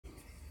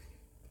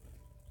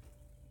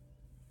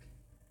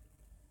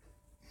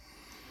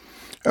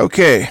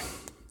Okay,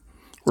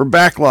 we're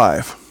back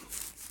live.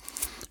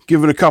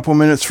 Give it a couple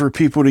minutes for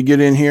people to get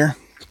in here.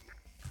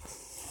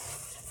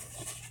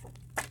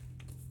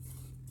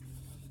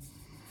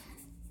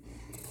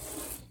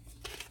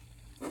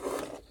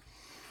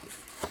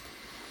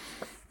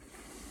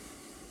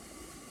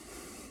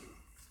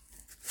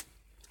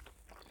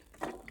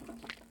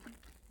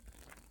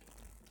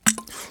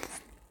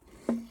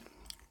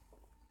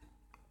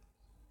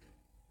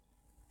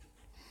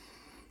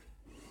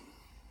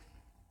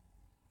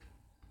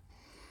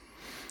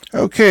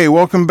 Okay,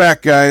 welcome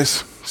back,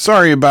 guys.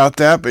 Sorry about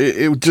that, but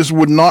it just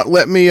would not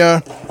let me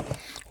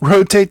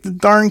rotate the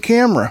darn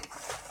camera.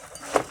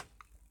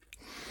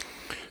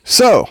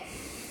 So,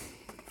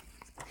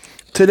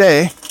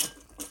 today,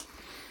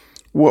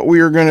 what we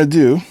are going to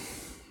do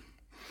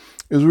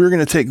is we're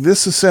going to take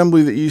this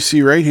assembly that you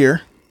see right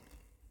here.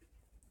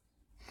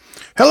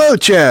 Hello,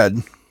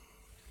 Chad.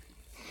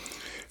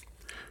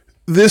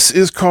 This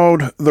is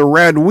called the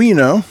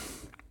Radwino,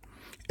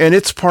 and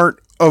it's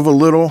part of a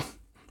little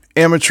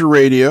amateur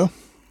radio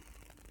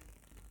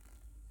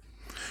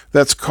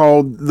that's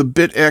called the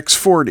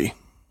BitX40.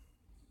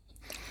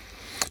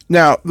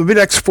 Now, the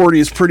BitX40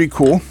 is pretty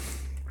cool.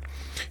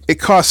 It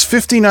costs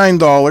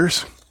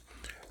 $59.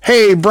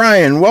 Hey,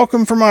 Brian,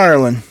 welcome from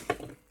Ireland.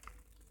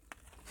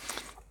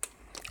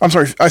 I'm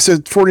sorry, I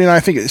said 49, I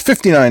think it's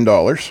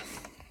 $59.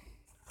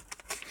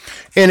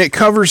 And it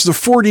covers the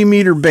 40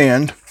 meter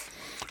band,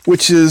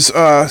 which is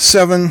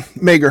 7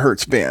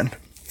 megahertz band.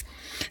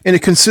 And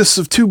it consists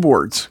of two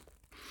boards.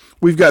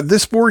 We've got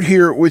this board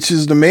here, which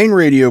is the main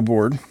radio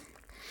board,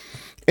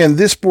 and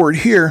this board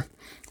here,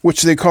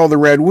 which they call the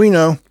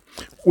Radwino,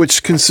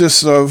 which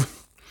consists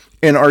of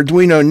an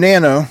Arduino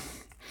Nano,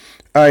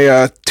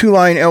 a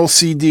 2-line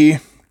LCD,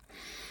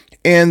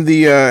 and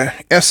the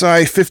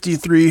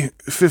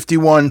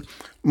SI5351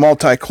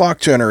 multi-clock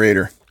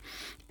generator.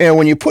 And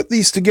when you put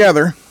these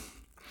together,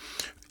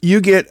 you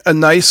get a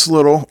nice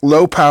little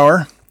low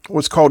power,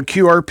 what's called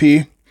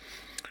QRP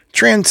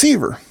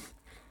transceiver.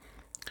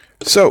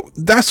 So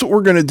that's what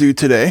we're going to do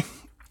today.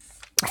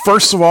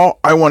 First of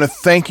all, I want to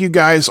thank you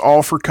guys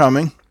all for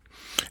coming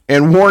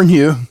and warn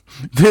you,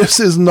 this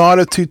is not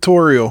a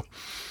tutorial.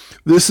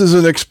 This is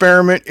an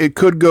experiment. It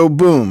could go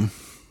boom.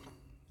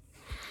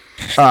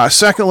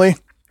 Secondly,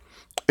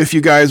 if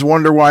you guys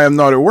wonder why I'm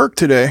not at work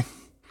today,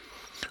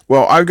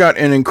 well, I've got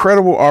an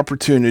incredible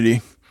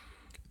opportunity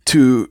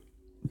to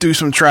do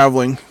some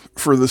traveling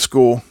for the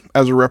school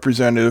as a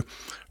representative,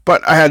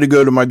 but I had to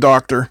go to my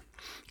doctor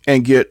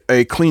and get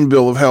a clean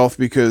bill of health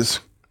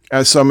because,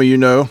 as some of you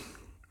know,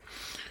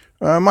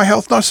 my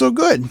health's not so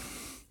good.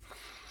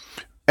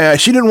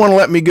 She didn't want to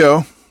let me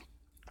go,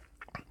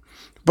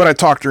 but I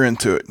talked her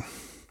into it.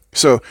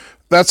 So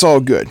that's all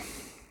good.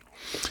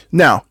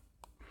 Now,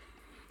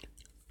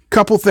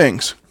 couple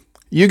things.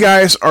 You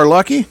guys are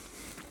lucky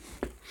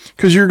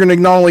because you're going to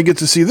not only get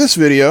to see this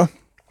video,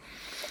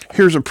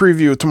 here's a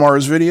preview of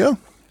tomorrow's video.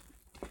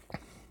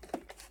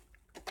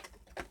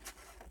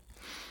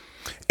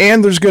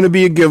 And there's going to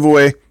be a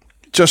giveaway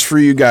just for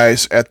you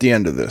guys at the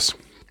end of this.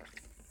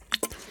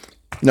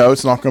 No,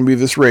 it's not going to be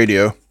this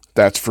radio.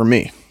 That's for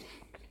me.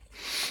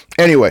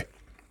 Anyway,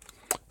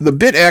 the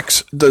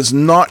BitX does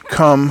not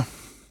come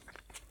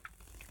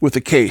with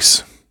a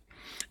case.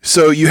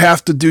 So you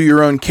have to do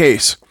your own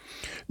case.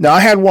 Now,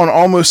 I had one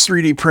almost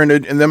 3D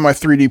printed, and then my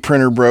 3D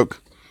printer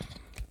broke.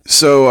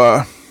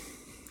 So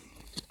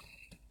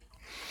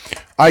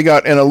I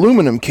got an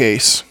aluminum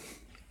case.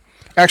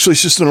 Actually,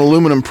 it's just an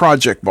aluminum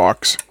project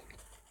box.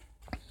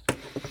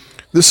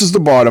 This is the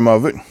bottom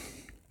of it.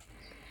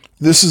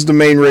 This is the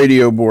main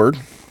radio board.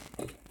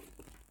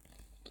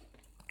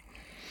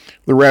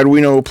 The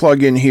Radwino will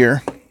plug in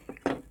here.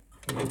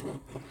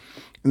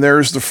 And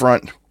there's the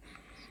front.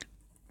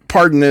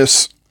 Pardon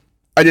this,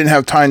 I didn't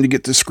have time to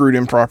get this screwed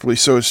in properly,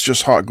 so it's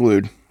just hot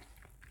glued.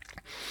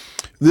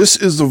 This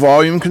is the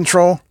volume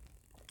control,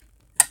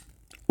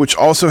 which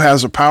also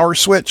has a power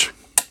switch.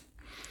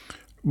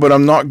 But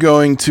I'm not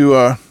going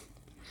to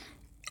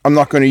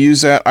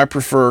use that. I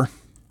prefer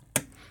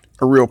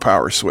a real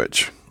power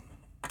switch.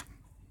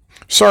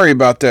 Sorry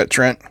about that,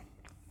 Trent.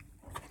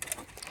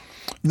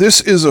 This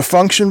is a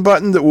function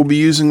button that we'll be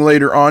using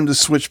later on to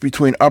switch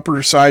between upper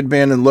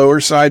sideband and lower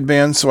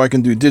sideband so I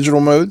can do digital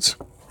modes.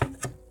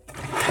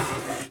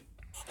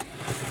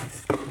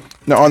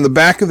 Now on the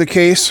back of the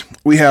case,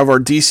 we have our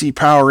DC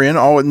power in.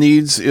 All it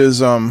needs is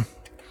 12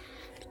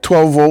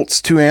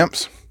 volts, 2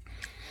 amps.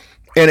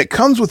 And it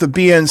comes with a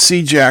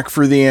BNC jack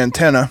for the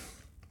antenna,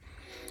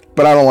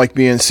 but I don't like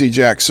BNC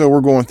jack, so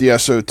we're going with the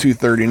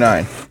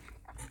SO239.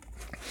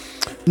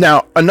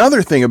 Now,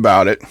 another thing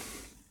about it,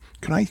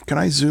 can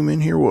I zoom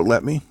in here? Will it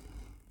let me?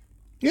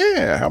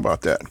 Yeah, how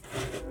about that?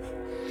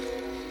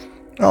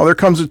 Oh, there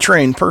comes a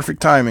train.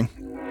 Perfect timing.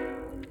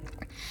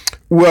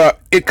 Well,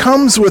 it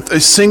comes with a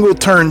single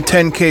turn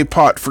 10K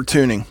pot for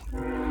tuning.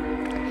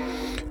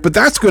 But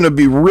that's going to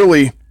be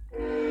really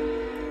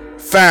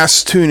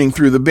fast tuning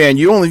through the band.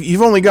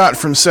 You've only got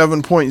from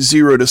 7.0 to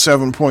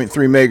 7.3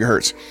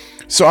 megahertz.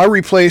 So I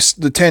replaced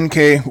the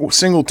 10K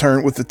single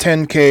turn with the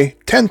 10K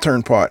 10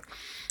 turn pot.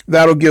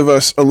 That'll give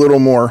us a little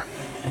more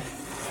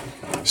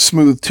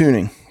smooth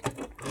tuning.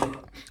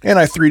 And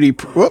I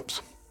 3D,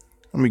 whoops,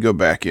 let me go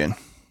back in.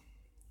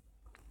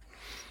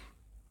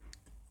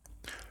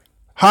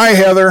 Hi,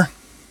 Heather.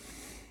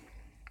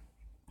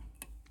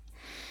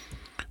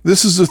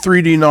 This is the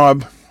 3D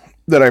knob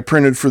that I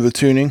printed for the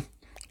tuning.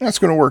 That's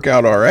going to work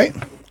out all right.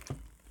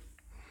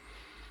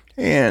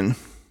 And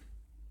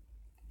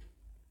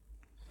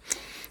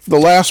the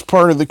last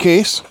part of the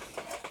case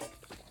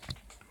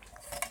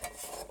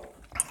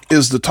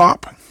is the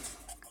top,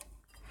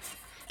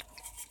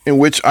 in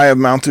which I have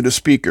mounted a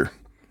speaker.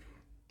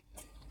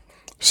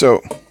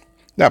 So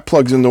that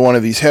plugs into one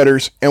of these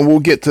headers, and we'll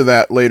get to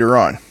that later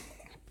on.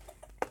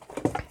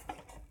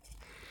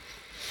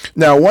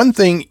 Now, one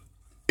thing,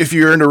 if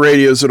you're into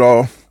radios at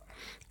all,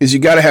 is you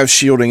got to have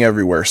shielding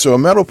everywhere. So a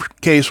metal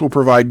case will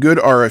provide good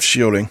RF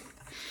shielding.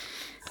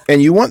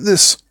 And you want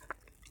this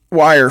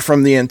wire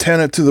from the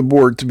antenna to the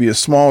board to be as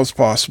small as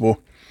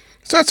possible.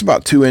 So that's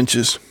about 2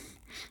 inches.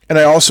 And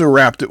I also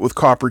wrapped it with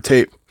copper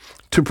tape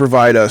to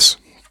provide us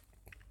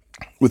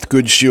with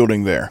good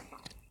shielding there.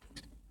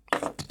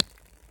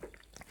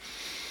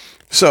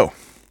 So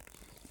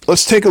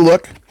let's take a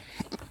look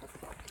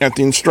at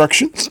the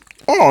instructions.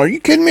 Oh, are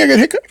you kidding me? I got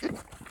hiccups.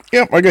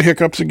 Yep, I got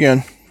hiccups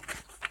again.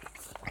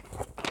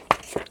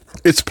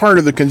 It's part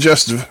of the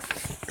congestive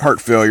heart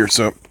failure,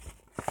 so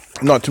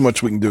not too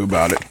much we can do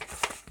about it.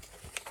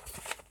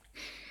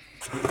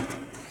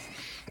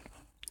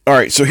 All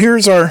right, so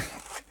here's our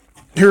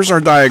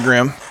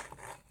diagram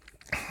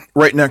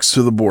right next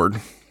to the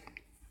board.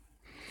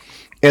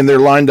 And they're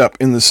lined up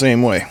in the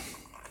same way.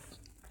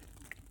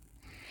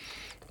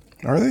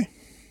 Are they?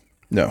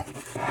 No.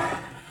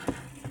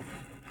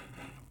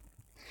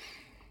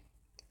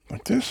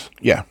 Like this?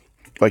 Yeah,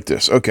 like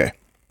this. Okay.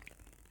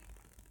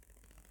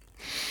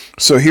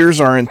 So here's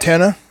our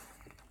antenna.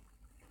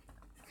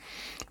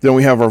 Then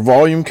we have our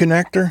volume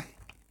connector,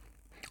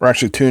 or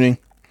actually tuning,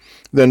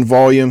 then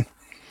volume,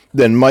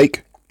 then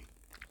mic.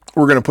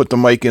 We're going to put the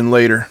mic in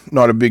later,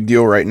 not a big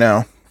deal right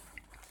now.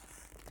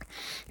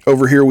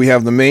 Over here we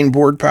have the main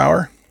board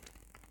power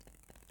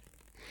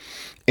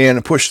and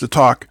a push to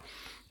talk,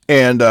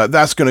 and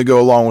that's going to go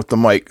along with the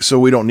mic, so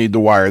we don't need to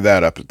wire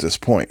that up at this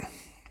point.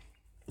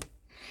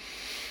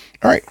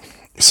 All right,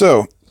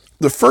 so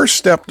the first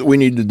step that we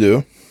need to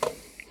do,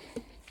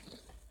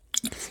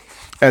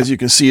 as you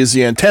can see, is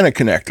the antenna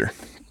connector.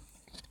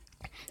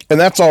 And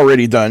that's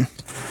already done.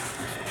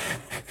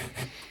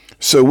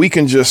 So we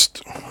can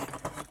just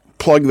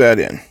plug that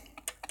in.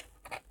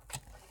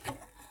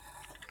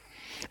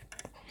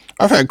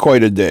 I've had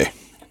quite a day.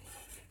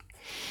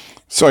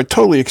 So I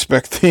totally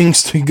expect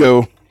things to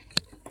go,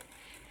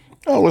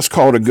 oh, let's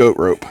call it a goat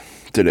rope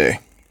today.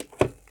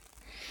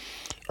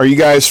 Are you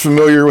guys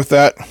familiar with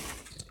that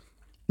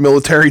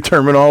military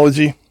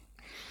terminology?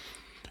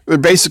 They're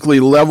basically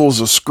levels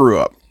of screw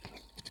up.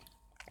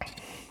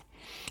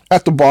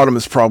 At the bottom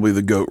is probably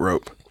the goat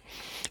rope,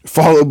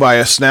 followed by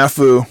a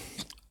snafu,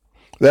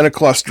 then a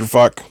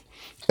clusterfuck,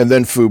 and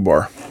then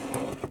foobar.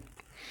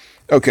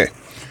 Okay,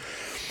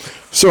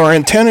 so our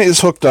antenna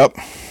is hooked up.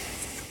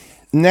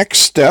 Next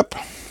step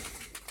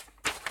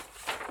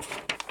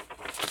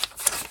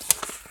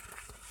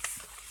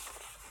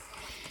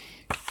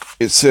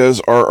it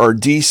says are our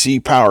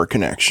DC power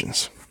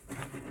connections.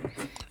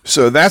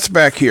 So that's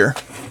back here.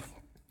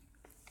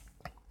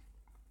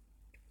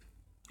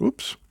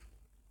 Oops.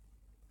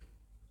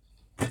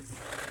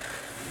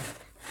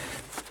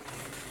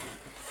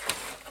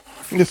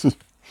 This is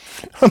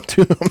I'm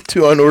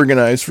too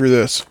unorganized for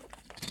this.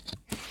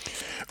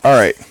 All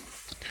right.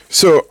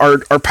 So our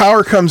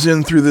power comes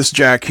in through this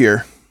jack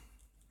here.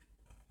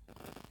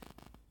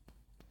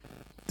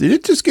 Did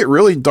it just get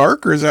really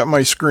dark, or is that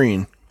my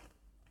screen?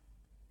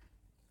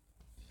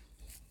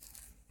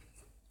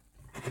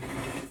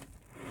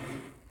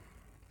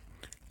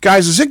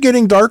 Guys, is it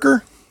getting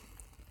darker?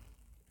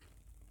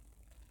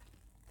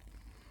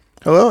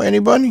 Hello,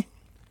 anybody?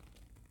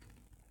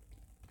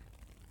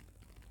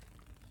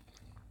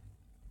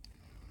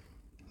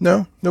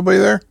 No? Nobody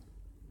there?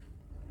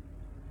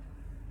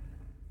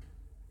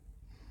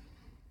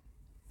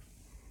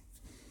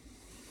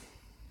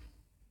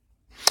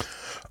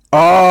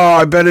 Oh,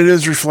 I bet it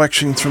is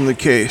reflections from the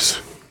case.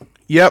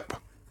 Yep.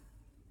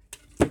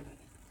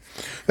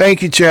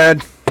 Thank you,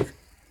 Chad.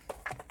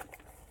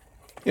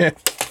 Yeah.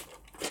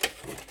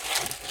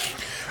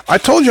 I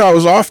told you I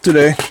was off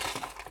today.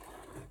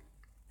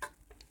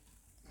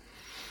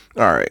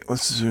 All right,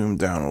 let's zoom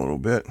down a little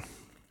bit.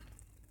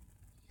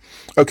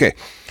 Okay.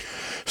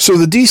 So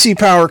the DC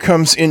power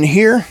comes in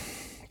here,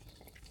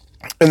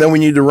 and then we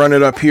need to run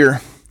it up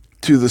here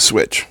to the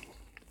switch.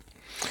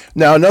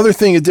 Now, another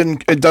thing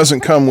it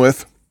doesn't come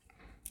with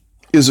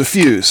is a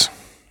fuse.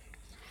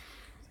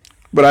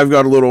 But I've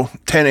got a little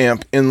 10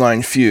 amp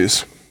inline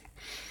fuse.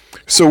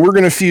 So we're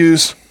going to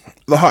fuse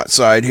the hot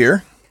side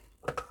here.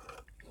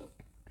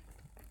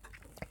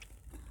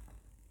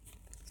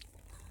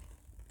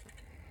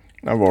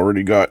 I've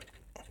already got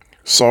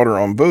solder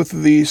on both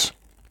of these.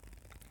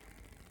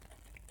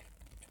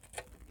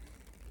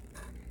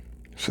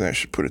 So that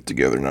should put it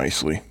together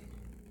nicely.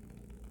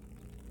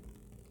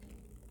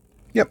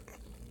 Yep.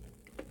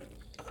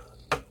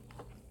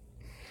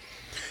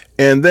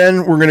 And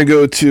then we're going to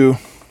go to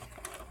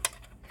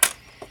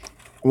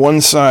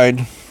one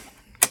side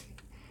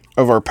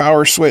of our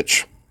power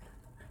switch,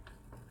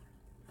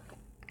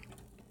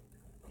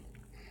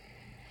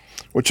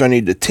 which I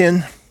need to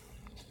tin.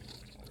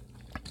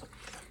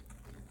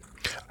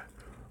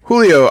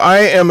 Julio, I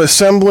am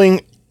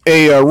assembling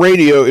a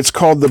radio. It's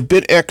called the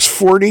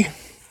BitX40.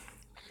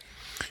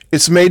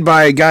 It's made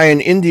by a guy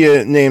in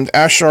India named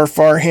Ashar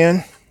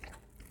Farhan.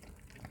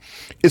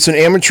 It's an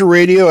amateur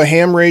radio, a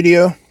ham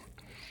radio.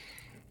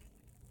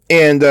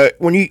 And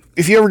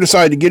if you ever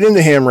decide to get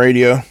into ham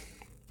radio,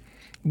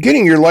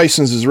 getting your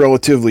license is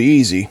relatively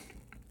easy.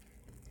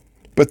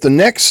 But the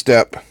next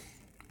step,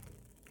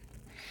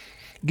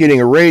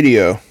 getting a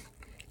radio,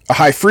 a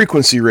high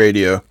frequency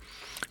radio,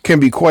 can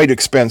be quite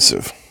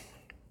expensive.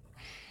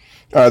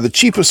 The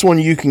cheapest one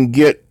you can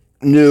get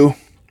new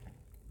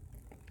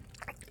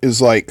is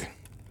like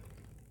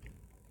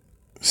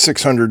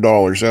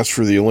 $600. That's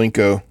for the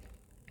Alinco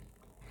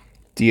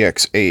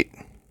DX8.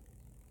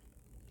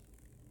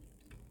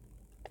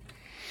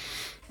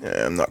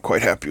 I'm not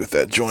quite happy with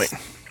that joint.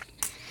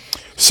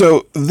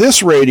 So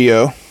this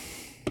radio,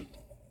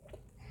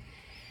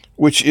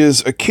 which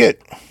is a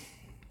kit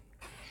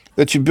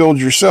that you build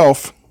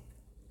yourself,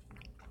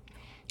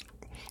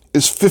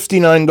 is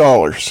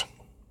 $59.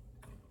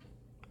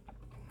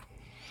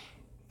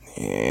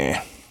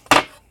 Yeah.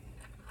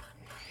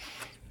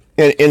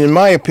 And in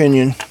my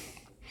opinion,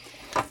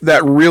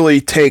 that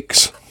really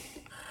takes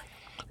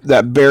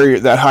that barrier,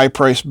 that high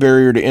price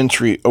barrier to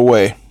entry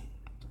away,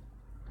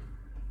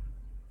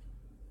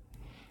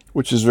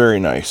 which is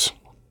very nice.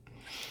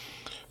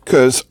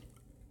 Because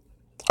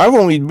I've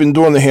only been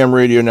doing the ham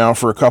radio now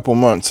for a couple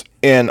months,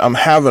 and I'm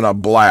having a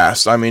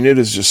blast. I mean, it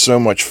is just so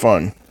much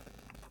fun.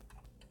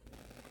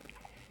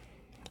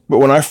 But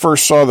when I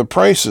first saw the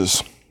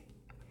prices,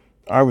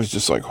 I was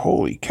just like,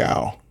 holy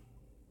cow.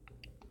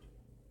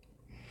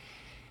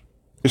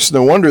 It's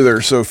no wonder there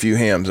are so few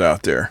hams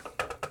out there.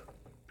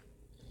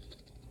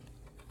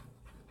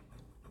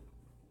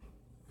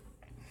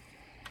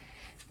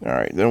 All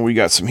right, then we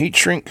got some heat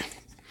shrink,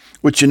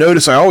 which you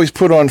notice I always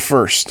put on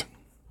first.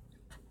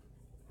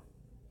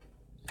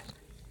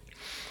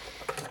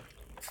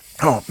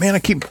 Oh man,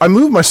 I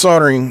moved my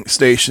soldering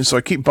station, so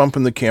I keep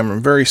bumping the camera.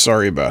 I'm very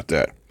sorry about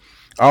that.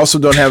 I also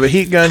don't have a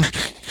heat gun,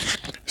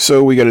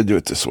 so we got to do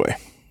it this way.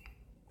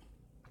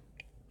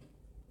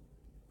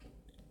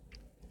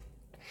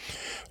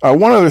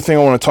 One other thing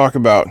I want to talk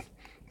about.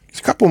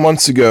 A couple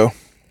months ago,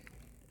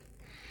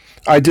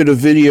 I did a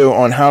video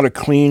on how to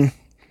clean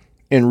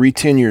and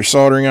retin your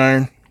soldering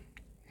iron,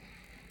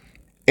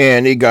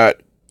 and it got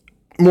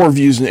more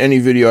views than any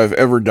video I've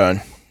ever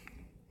done.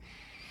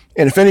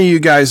 And if any of you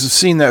guys have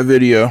seen that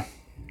video,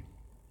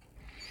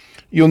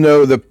 you'll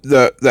know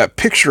that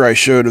picture I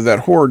showed of that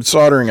Horde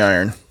soldering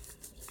iron.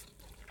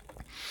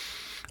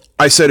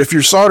 I said, if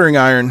your soldering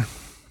iron...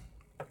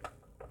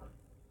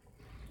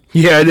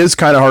 Yeah, it is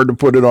kind of hard to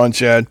put it on,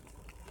 Chad.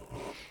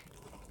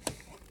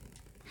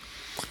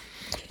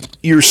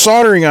 Your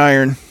soldering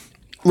iron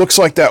looks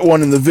like that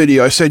one in the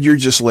video. I said, you're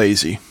just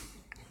lazy.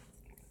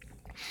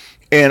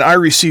 And I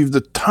received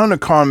a ton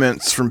of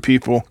comments from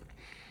people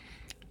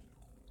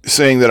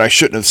saying that I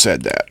shouldn't have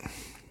said that.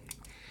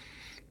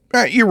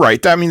 You're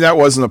right. I mean, that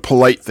wasn't a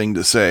polite thing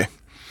to say.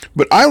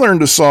 But I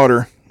learned to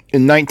solder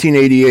in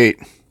 1988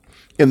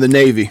 in the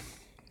Navy.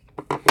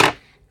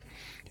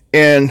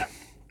 And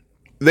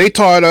they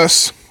taught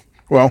us,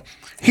 well,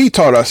 he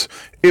taught us.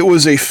 It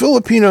was a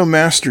Filipino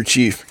Master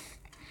Chief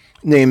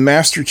named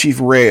Master Chief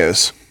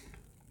Reyes.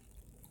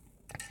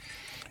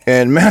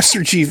 And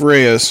Master Chief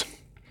Reyes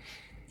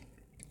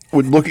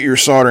would look at your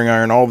soldering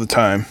iron all the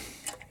time.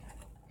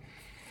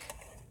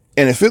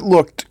 And if it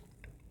looked,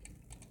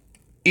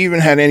 even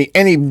had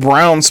any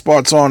brown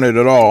spots on it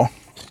at all,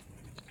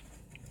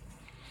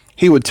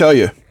 he would tell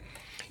you,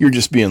 you're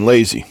just being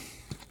lazy.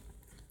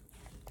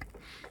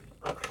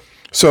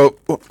 So,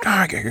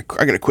 I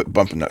gotta quit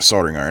bumping that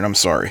soldering iron. I'm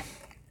sorry.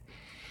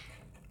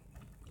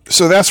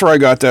 So that's where I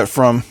got that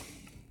from.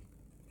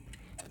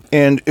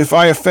 And if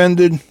I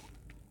offended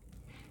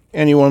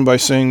anyone by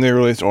saying they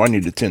were lazy, I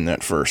need to tin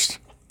that first.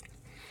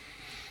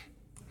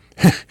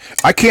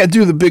 I can't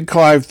do the Big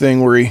Clive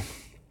thing where he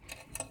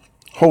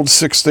holds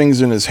 6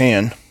 things in his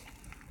hand.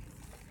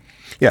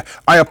 Yeah,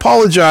 I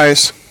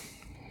apologize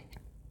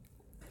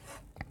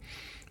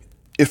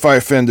if I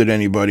offended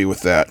anybody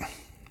with that.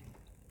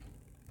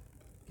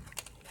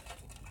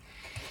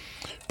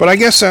 But I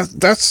guess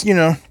that's, you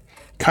know,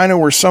 kind of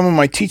where some of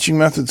my teaching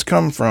methods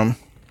come from.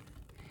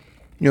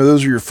 You know,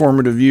 those are your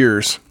formative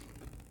years.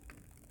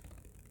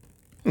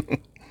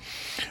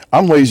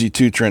 I'm lazy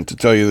too, Trent, to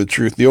tell you the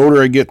truth. The older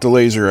I get, the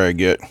lazier I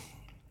get.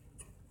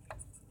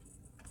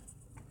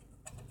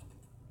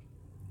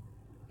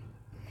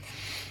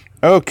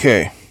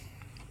 Okay.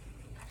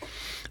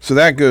 So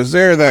that goes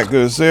there, that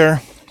goes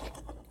there.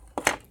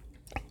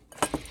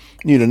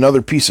 Need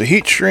another piece of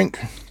heat shrink.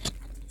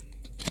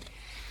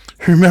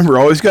 Remember,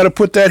 always got to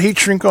put that heat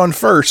shrink on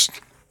first.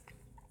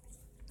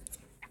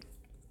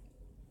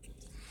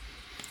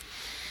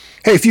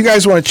 Hey, if you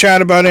guys want to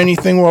chat about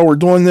anything while we're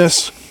doing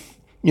this,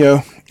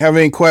 have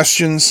any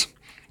questions,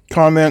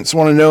 comments,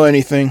 want to know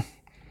anything,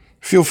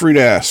 feel free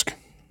to ask.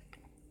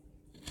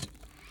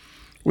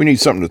 We need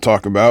something to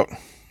talk about.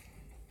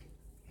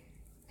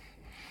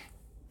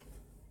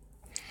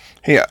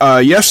 Hey,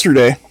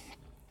 yesterday,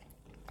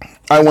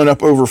 I went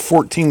up over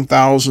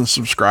 14,000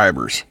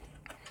 subscribers.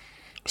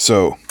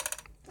 So,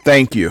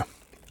 thank you.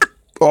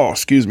 Oh,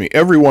 excuse me,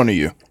 every one of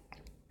you.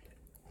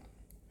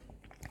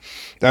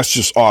 That's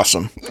just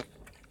awesome.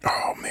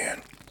 Oh,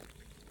 man.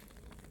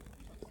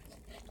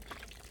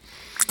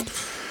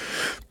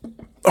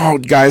 Oh,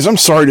 guys, I'm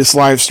sorry this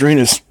live stream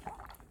is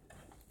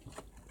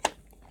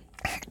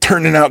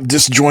turning out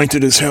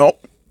disjointed as hell.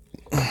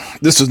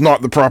 This is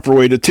not the proper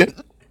way to tip.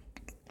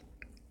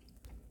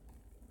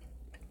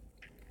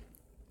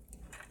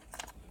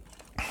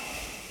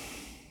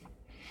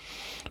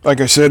 Like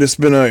I said, it's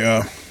been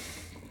an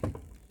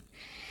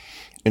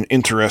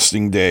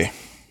interesting day.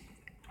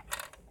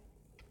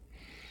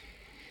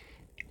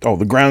 Oh,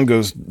 the ground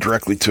goes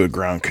directly to a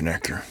ground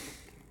connector.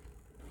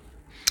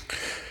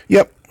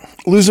 Yep,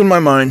 losing my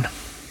mind.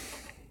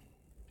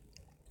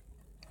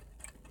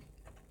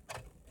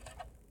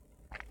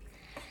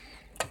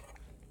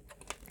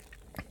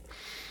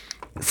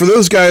 For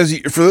those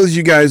of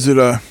you guys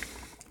that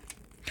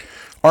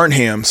aren't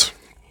hams,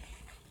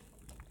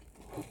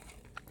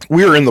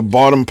 we are in the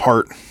bottom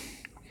part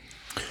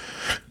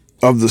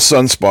of the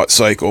sunspot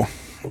cycle.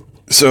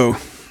 So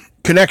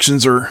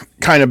connections are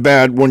kind of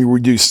bad when you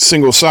reduce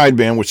single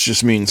sideband, which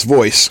just means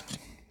voice.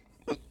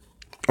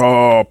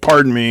 Oh,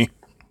 pardon me.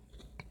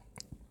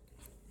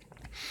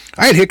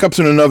 I had hiccups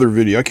in another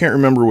video. I can't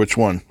remember which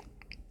one.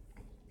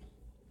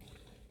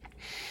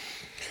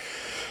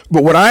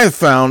 But what I have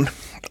found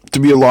to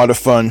be a lot of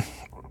fun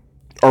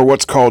are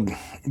what's called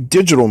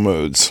digital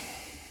modes,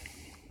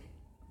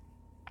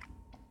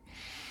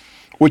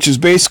 which is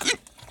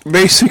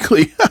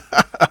basically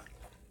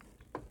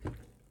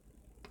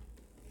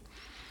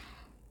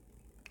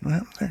what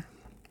happened there?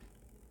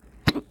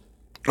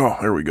 Oh,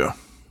 there we go.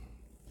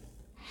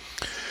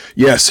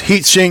 Yes,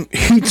 heat shrink.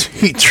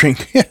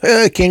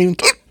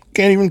 Can't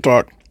even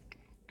talk.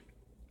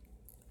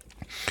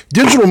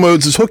 Digital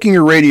modes is hooking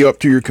your radio up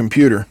to your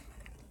computer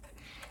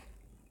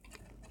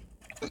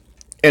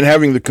and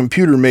having the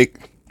computer make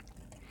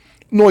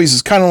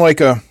noises, kind of like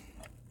a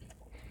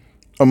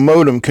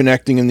modem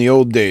connecting in the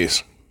old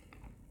days.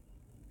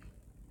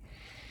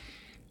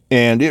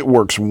 And it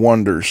works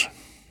wonders.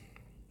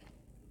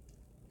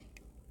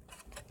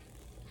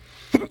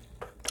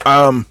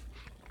 Oh,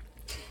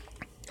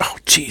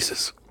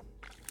 Jesus.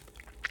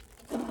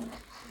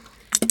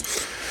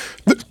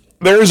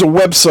 There is a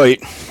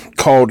website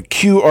called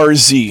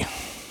QRZ.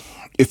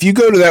 If you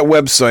go to that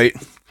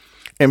website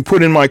and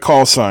put in my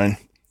call sign,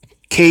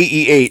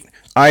 KE8IXE,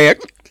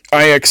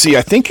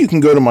 I think you can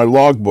go to my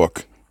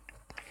logbook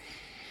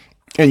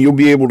and you'll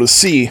be able to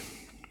see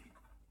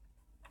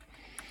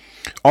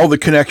all the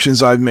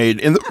connections I've made.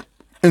 In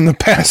the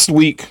past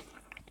week,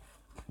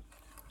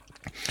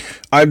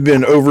 I've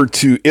been over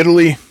to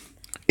Italy,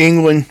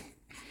 England,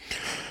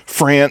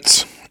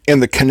 France,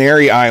 and the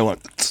Canary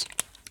Islands.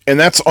 And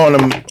that's on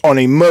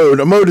a mode.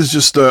 A mode is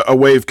just a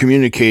way of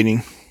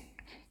communicating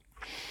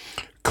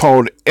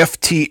called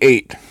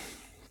FT8.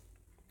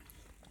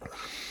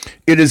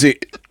 It is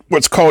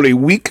what's called a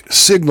weak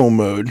signal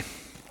mode.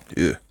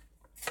 Yeah.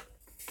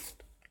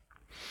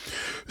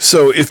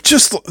 So if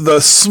just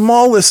the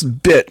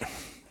smallest bit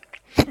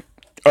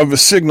of a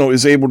signal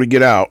is able to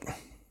get out,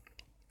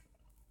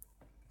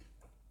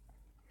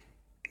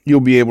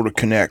 you'll be able to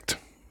connect.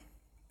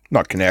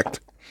 Not connect.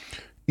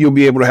 You'll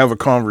be able to have a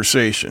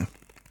conversation.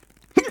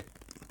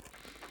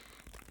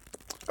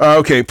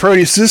 Okay,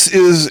 Proteus, this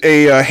is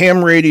a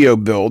ham radio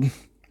build.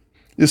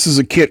 This is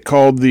a kit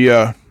called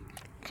the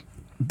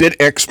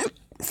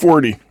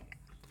BitX40.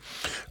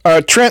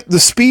 Trent, the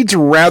speeds are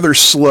rather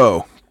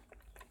slow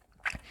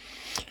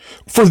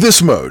for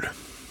this mode.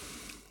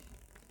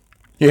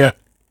 Yeah.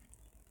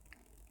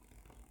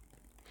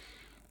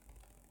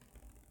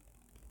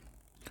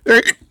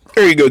 There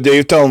you go,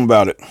 Dave. Tell them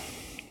about it.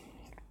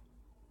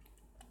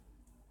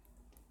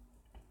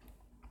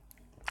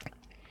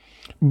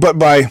 But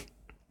by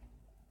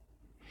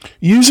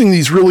using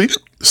these really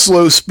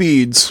slow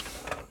speeds,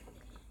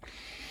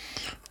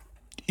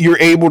 you're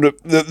able to,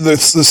 the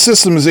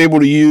system is able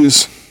to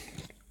use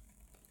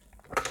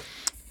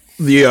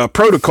the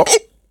protocol.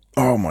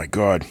 Oh my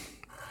God.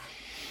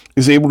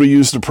 Is able to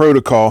use the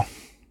protocol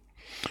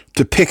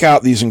to pick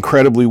out these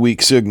incredibly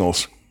weak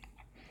signals.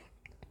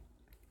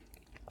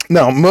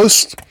 Now,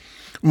 most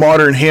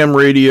modern ham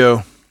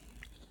radio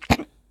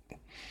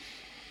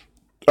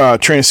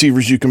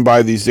transceivers you can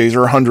buy these days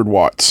are 100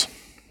 watts.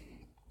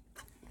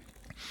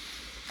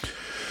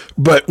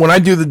 But when I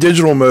do the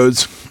digital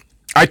modes,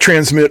 I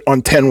transmit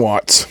on 10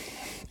 watts.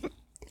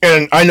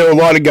 And I know a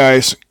lot of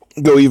guys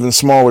go even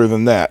smaller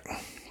than that.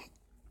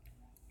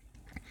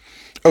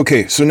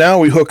 Okay, so now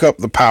we hook up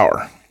the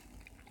power.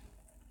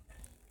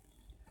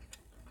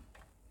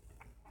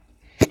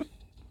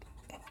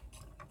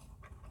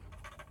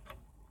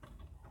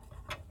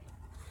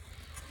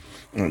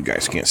 Oh, you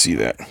guys can't see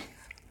that.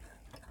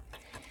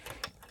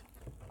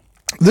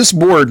 This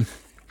board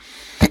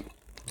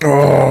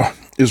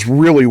is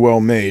really well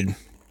made.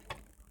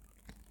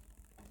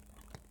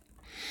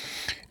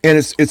 And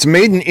it's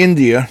made in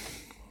India.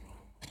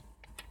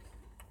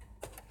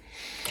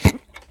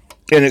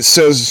 And it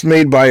says it's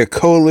made by a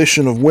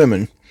coalition of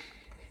women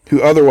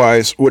who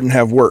otherwise wouldn't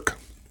have work.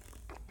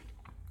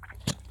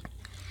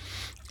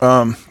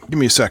 Give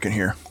me a second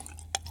here.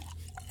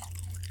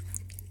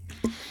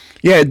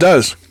 Yeah, it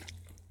does.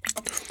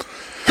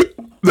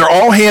 They're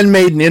all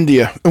handmade in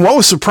India. And what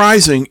was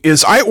surprising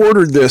is I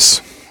ordered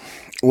this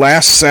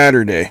last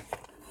Saturday.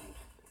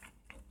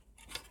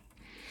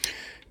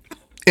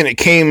 And it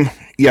came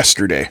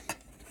yesterday.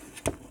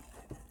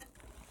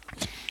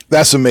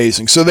 That's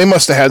amazing. So they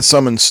must have had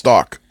some in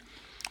stock.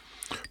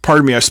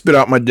 Pardon me, I spit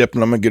out my dip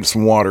and I'm going to get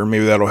some water.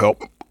 Maybe that'll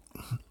help.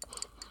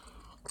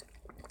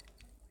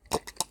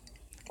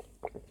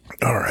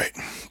 All right.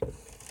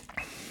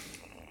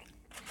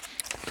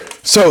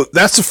 So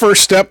that's the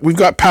first step. We've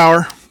got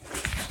power.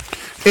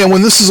 And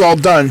when this is all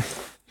done,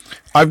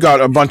 I've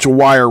got a bunch of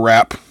wire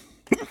wrap.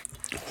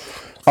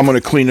 I'm going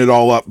to clean it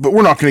all up, but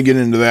we're not going to get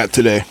into that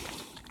today.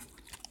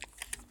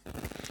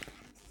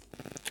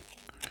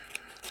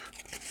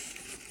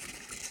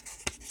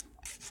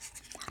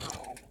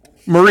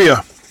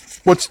 Maria,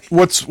 what's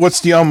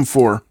the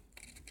for?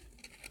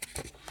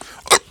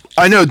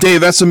 I know,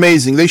 Dave, that's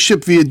amazing. They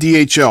ship via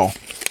DHL.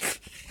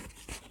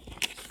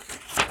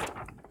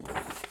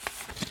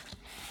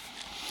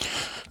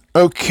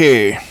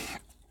 Okay.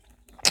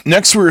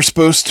 Next, we're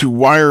supposed to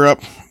wire up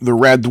the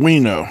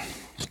Arduino.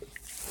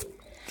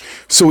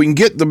 So we can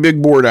get the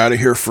big board out of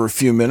here for a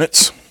few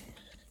minutes.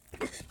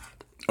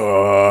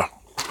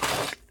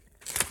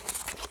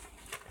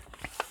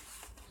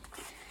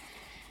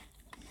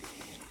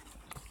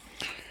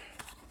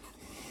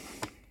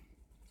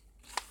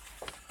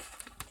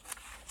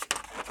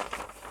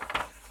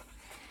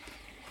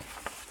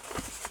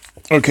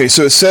 Okay,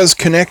 so it says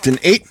connect an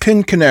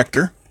 8-pin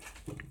connector.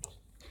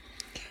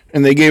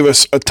 And they gave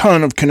us a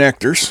ton of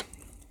connectors.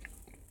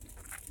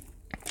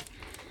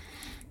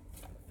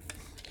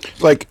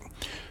 Like,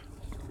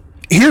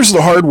 here's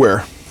the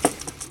hardware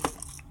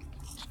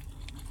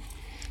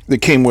that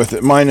came with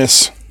it,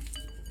 minus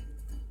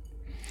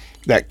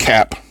that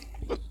cap.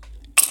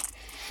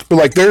 But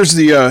like, there's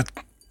the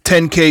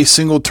 10K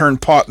single turn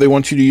pot they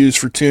want you to use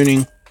for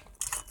tuning.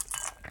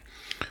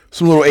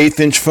 Some little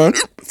 1/8-inch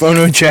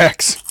phono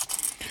jacks.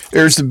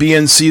 There's the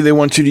BNC they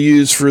want you to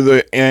use for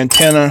the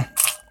antenna.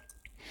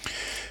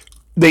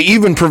 They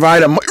even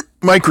provide a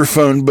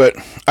microphone, but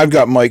I've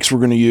got mics we're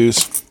going to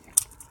use.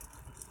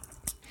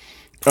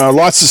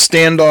 Lots of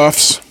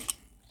standoffs.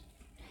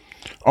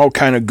 All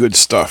kind of good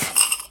stuff.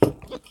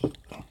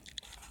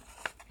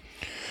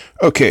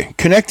 Okay,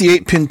 connect the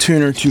 8-pin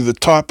tuner to the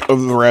top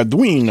of the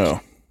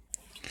Arduino.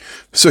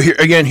 So here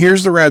again,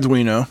 here's the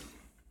Arduino.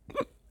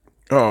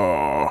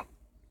 Oh.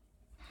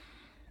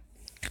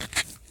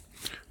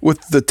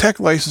 With the tech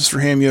license for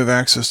ham, you have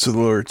access to the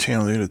lower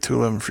channel data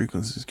 211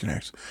 frequencies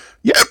connects.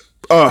 Yep.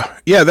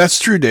 Yeah, that's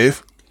true,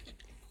 Dave.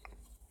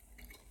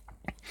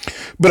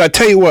 But I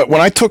tell you what, when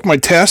I took my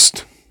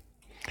test,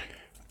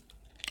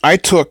 I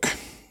took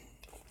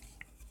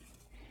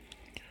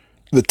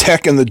the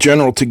tech and the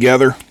general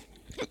together.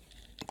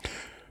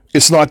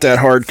 It's not that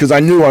hard because I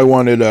knew I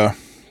wanted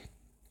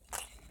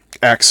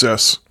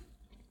access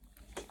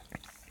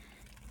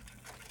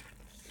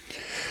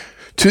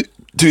to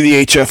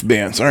the HF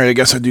bands. All right, I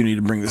guess I do need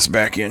to bring this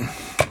back in.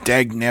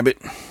 Dag nabbit.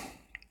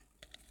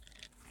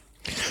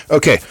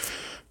 Okay,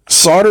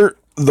 solder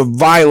the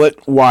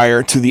violet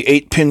wire to the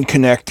 8-pin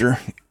connector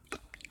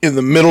in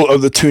the middle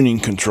of the tuning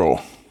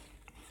control.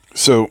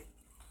 So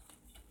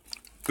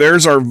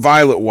there's our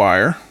violet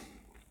wire,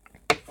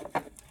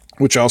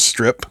 which I'll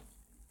strip.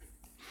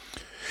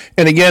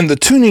 And again, the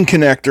tuning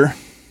connector,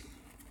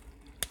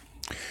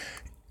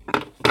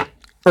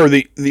 or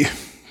the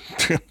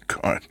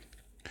God,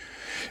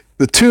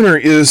 the tuner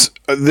is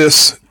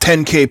this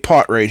 10K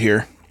pot right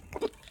here.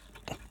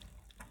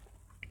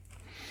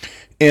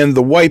 And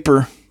the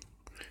wiper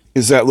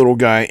is that little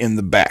guy in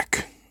the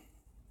back.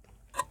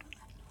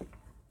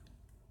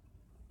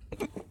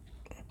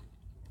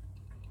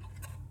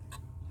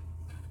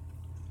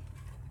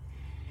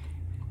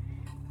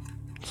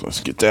 So let's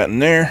get that in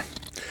there.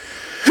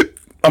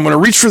 I'm going to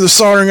reach for the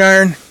soldering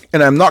iron,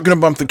 and I'm not going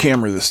to bump the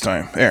camera this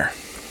time. There.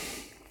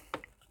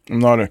 I'm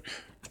not a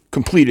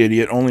complete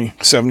idiot, only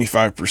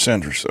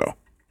 75% or so.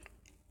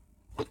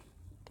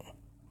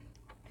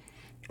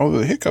 Although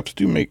the hiccups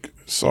do make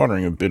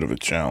soldering a bit of a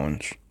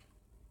challenge.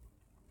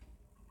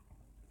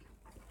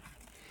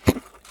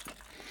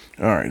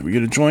 Alright, we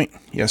get a joint?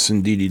 Yes,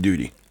 indeedy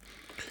duty.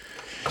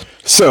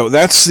 So,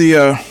 that's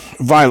the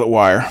violet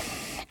wire.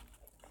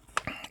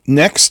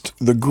 Next,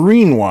 the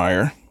green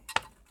wire.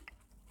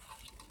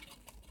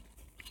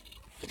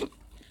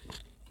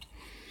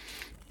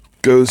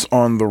 Goes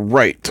on the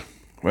right.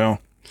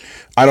 Well,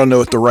 I don't know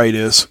what the right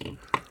is,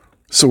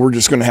 so we're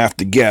just going to have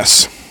to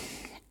guess.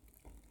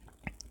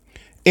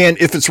 And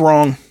if it's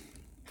wrong,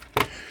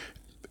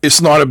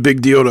 it's not a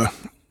big deal to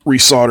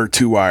resolder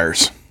 2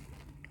 wires.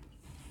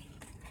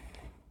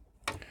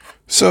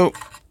 So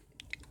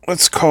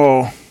let's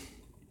call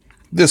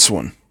this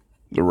one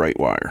the right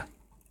wire,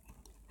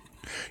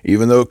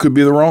 even though it could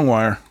be the wrong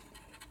wire.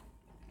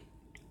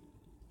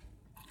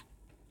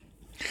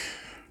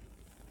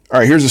 All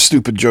right, here's a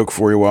stupid joke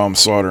for you while I'm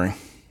soldering.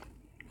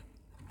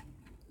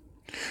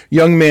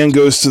 Young man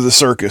goes to the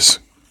circus,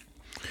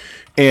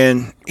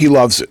 and he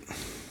loves it.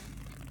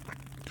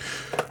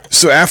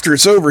 So after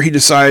it's over, he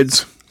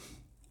decides,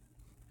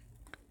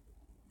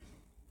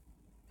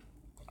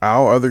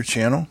 other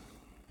channel?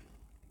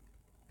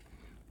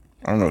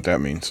 I don't know what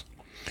that means.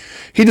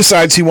 He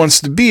decides he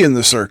wants to be in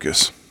the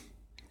circus.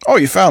 Oh,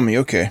 you found me.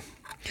 Okay.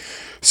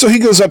 So he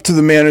goes up to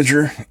the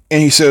manager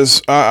and he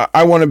says,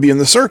 I want to be in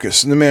the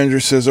circus. And the manager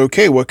says,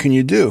 okay, what can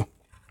you do?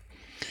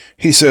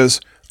 He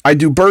says, I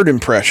do bird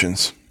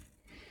impressions.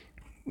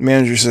 The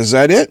manager says, is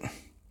that it?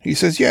 He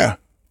says, yeah.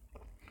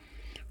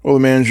 Well, the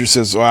manager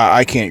says, well,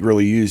 I can't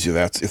really use you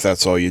if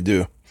that's all you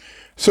do.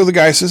 So the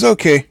guy says,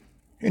 okay.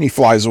 And he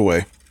flies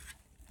away.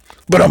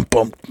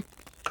 Ba-dum-bum.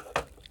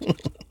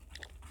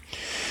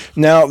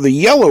 Now, the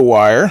yellow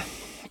wire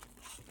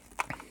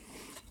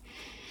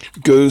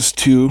goes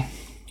to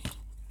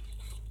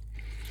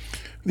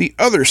the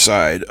other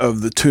side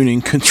of the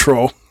tuning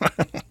control.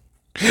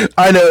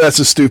 I know that's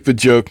a stupid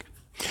joke.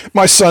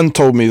 My son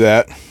told me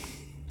that.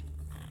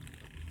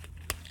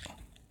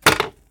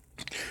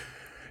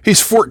 He's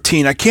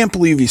 14. I can't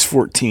believe he's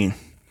 14.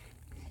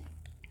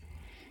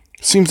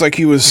 Seems like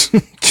he was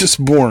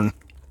just born.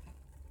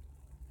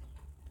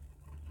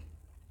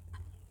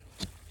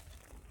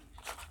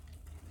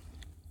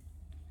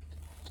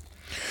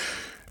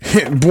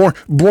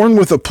 born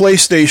with a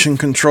PlayStation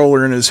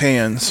controller in his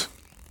hands.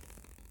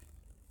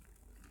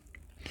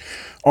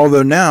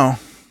 Although now,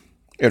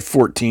 at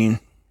 14,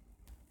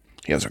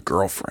 he has a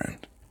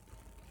girlfriend.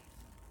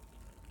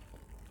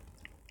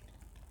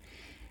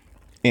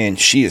 And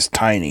she is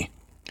tiny.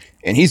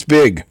 And he's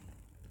big.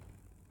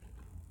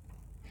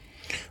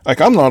 Like,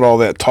 I'm not all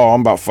that tall.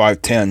 I'm about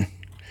 5'10".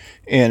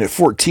 And at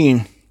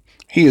 14,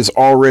 he is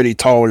already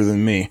taller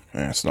than me.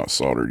 It's not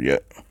soldered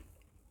yet.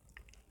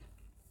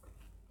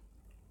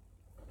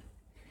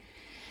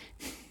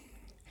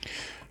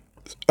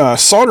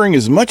 Soldering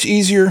is much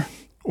easier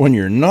when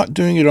you're not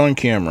doing it on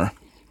camera.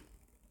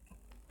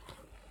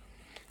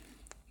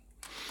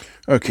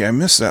 Okay, I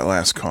missed that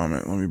last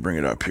comment. Let me bring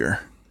it up here.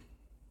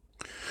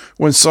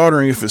 When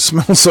soldering, if it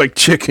smells like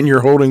chicken,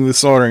 you're holding the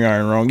soldering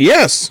iron wrong.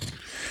 Yes!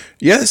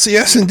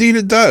 Yes, indeed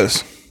it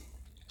does.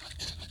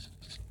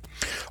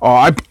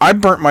 Oh, I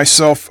burnt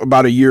myself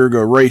about a year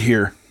ago right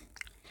here.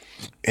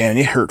 And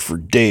it hurt for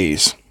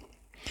days.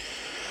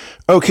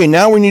 Okay,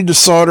 now we need to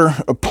solder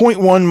a 0.1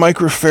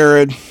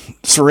 microfarad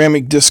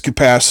ceramic disc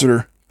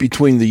capacitor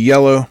between the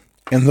yellow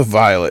and the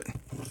violet.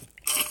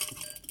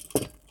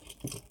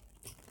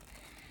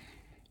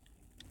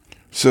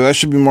 So that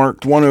should be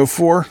marked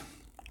 104,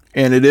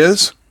 and it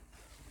is.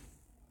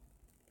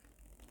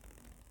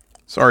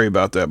 Sorry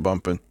about that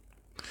bumping.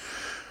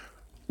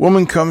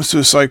 Woman comes to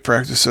a psych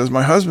practice, says,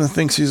 my husband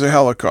thinks he's a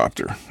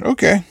helicopter.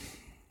 Okay.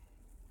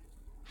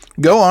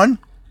 Go on.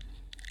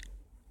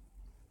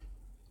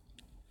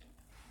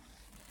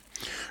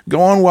 Go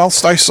on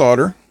whilst I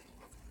solder.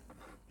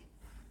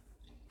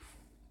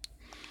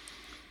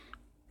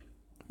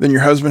 Then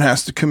your husband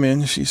has to come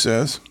in, she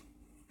says.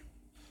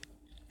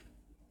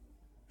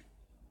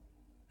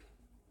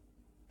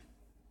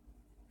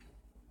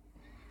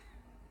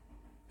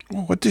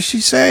 Well, what does she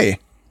say?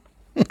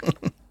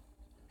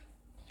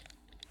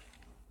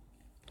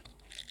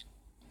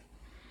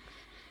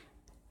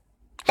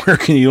 Where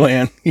can you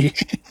land?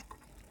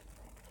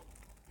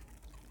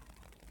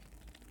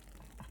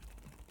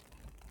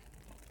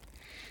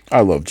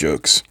 I love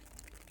jokes.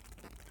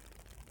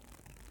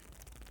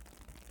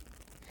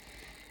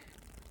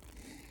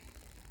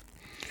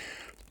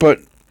 But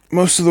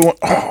most of the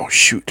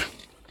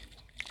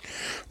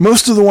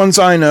most of the ones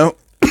I know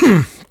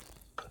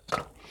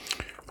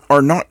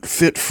are not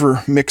fit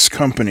for mixed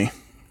company.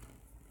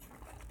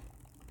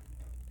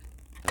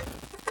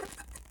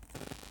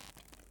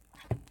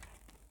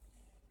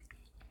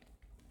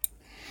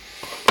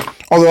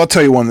 Although I'll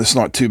tell you one that's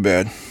not too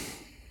bad.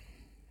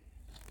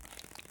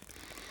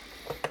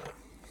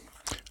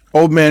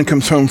 Old man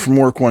comes home from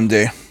work one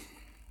day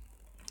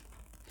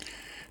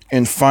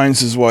and finds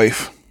his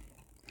wife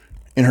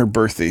in her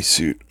birthday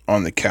suit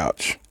on the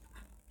couch.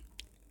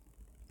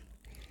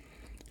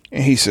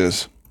 And he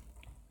says,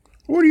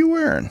 what are you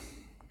wearing?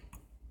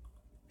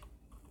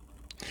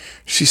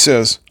 She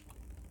says,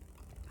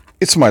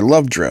 it's my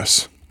love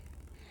dress.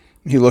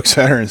 He looks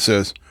at her and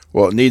says,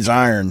 well, it needs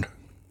ironed.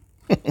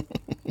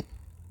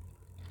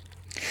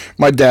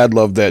 My dad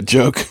loved that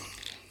joke.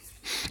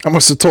 I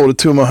must have told it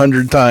to him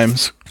 100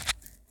 times.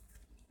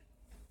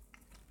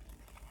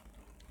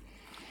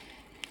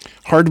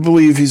 Hard to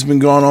believe he's been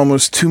gone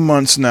almost 2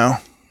 months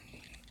now.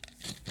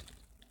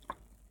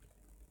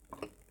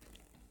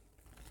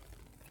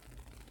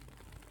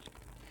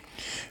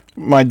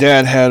 My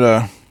dad had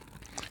a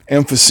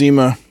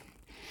emphysema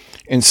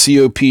and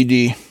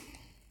COPD.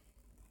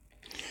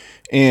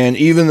 And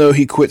even though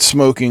he quit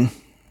smoking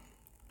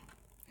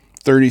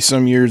 30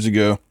 some years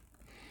ago,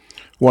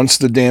 once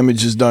the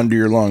damage is done to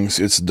your lungs,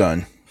 it's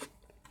done.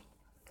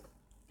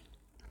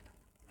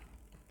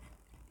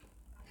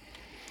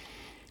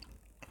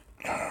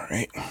 All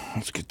right,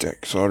 let's get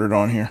that soldered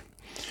on here.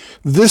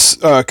 This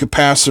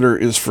capacitor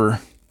is for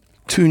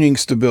tuning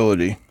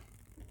stability.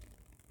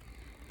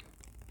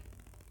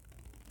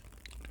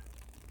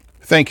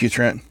 Thank you,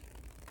 Trent.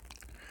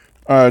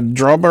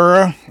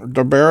 Dabera,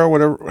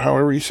 whatever,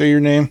 however you say your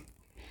name.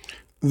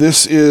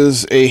 This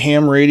is a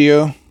ham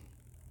radio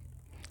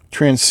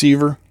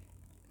transceiver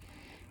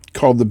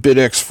called the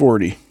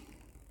BitX40.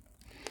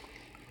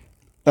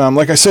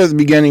 Like I said at the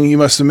beginning, you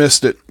must have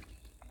missed it.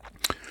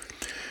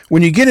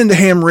 When you get into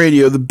ham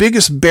radio, the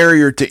biggest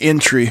barrier to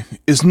entry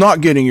is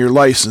not getting your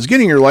license.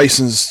 Getting your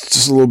license is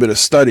just a little bit of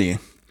studying.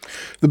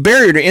 The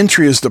barrier to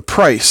entry is the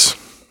price.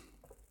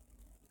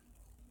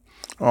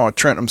 Oh,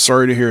 Trent, I'm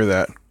sorry to hear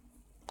that.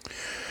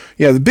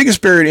 Yeah, the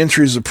biggest barrier to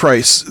entry is the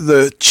price.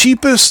 The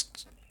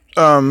cheapest,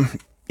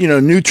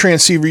 new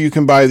transceiver you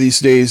can buy these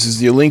days is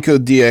the Alinco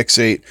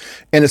DX8,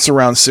 and it's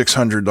around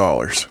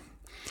 $600.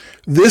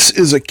 This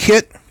is a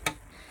kit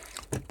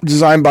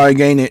designed by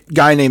a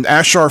guy named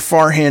Ashar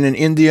Farhan in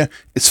India.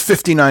 It's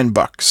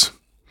 $59.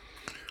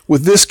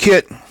 With this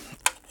kit,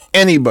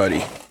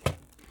 anybody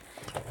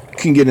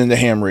can get into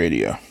ham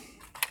radio.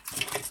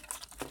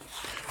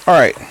 All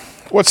right,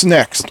 what's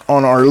next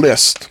on our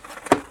list?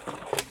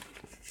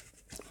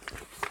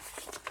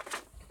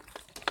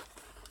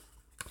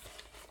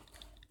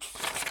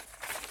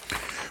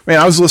 Man,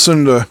 I was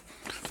listening to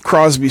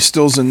Crosby,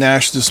 Stills, and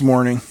Nash this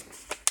morning.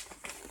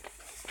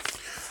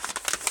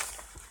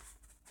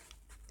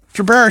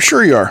 Jabara,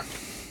 sure you are.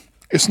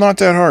 It's not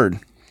that hard.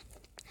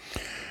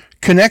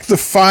 Connect the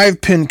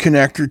 5-pin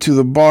connector to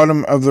the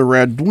bottom of the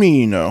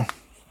Arduino.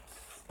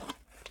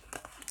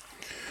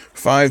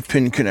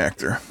 5-pin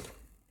connector.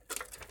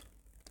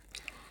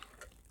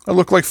 That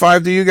look like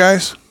 5 to you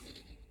guys?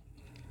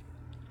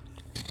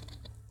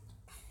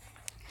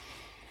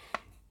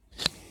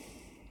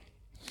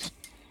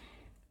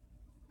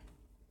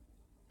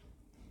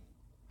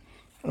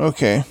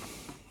 Okay.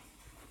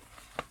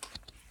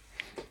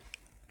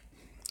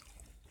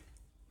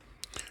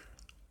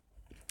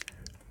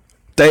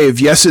 Dave,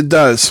 yes it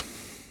does.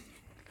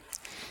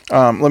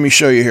 Let me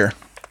show you here.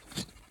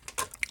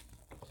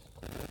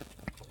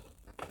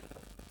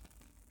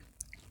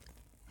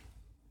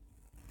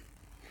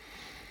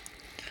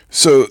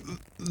 So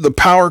the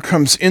power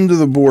comes into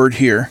the board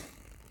here,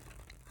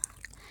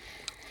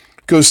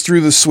 goes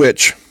through the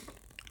switch,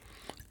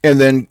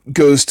 and then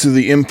goes to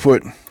the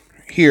input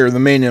here, the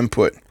main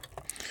input.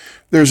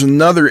 There's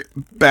another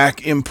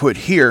back input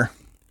here,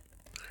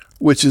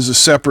 which is a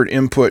separate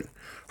input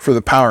for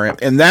the power amp,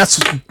 and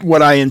that's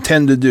what I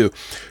intend to do.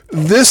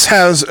 This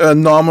has a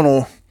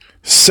nominal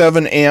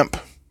 7 amp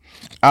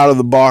out of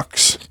the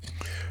box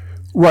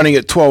running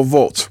at 12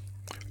 volts,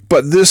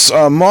 but this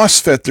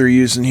MOSFET they're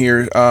using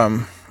here,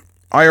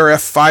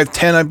 IRF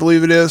 510 I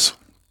believe it is,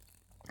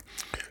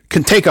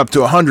 can take up to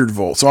 100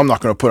 volts, so I'm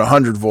not going to put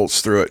 100 volts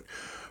through it.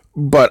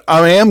 But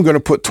I am going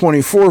to put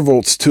 24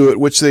 volts to it,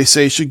 which they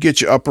say should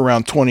get you up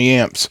around 20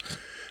 amps,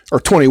 or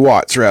 20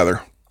 watts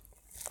rather.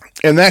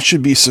 And that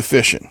should be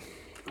sufficient.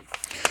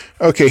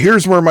 Okay,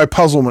 here's where my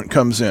puzzlement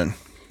comes in.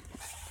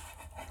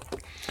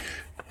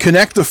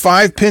 Connect the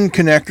 5-pin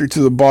connector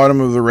to the bottom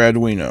of the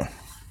Arduino.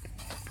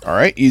 All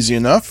right, easy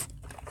enough.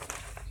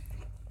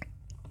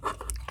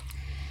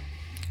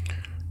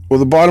 Well,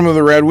 the bottom of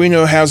the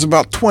Arduino has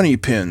about 20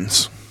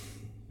 pins.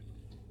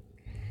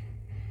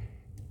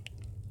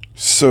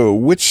 So,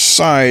 which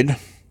side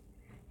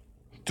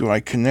do I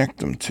connect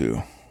them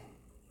to?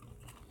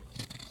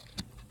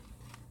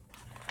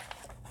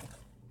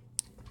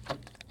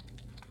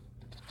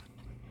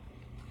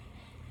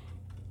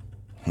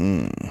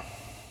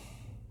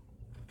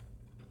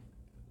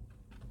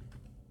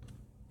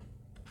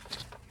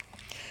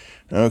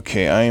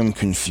 Okay, I am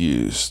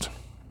confused.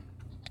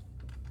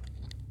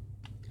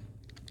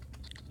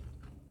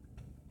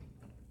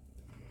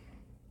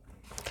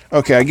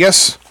 Okay, I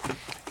guess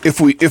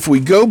if we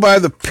go by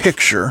the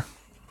picture,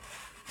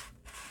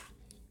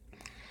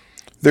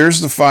 there's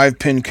the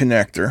 5-pin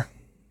connector,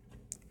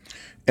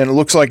 and it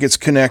looks like it's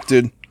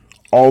connected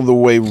all the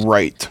way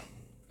right,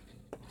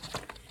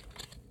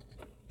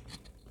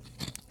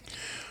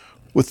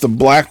 with the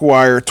black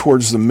wire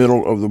towards the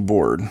middle of the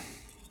board.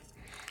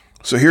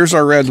 So here's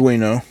our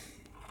Arduino.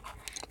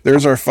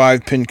 There's our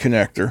 5-pin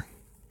connector,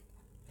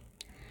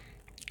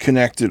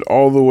 connected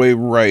all the way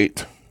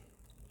right,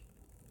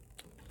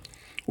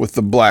 with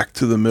the black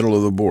to the middle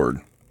of the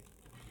board.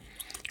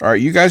 All right,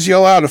 you guys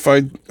yell out if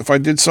I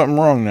did something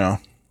wrong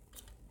now.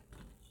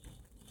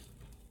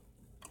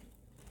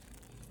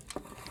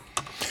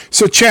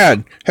 So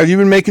Chad, have you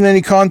been making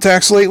any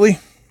contacts lately?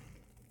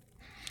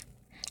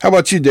 How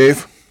about you,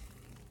 Dave?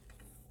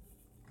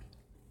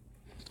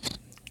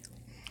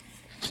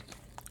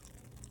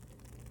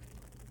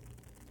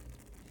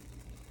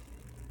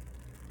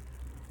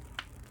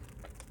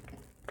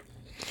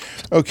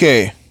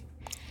 Okay,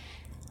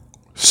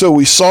 so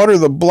we solder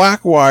the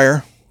black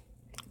wire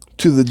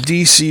to the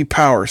DC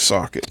power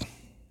socket.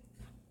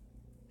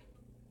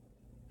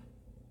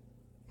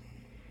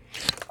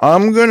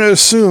 I'm going to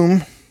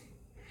assume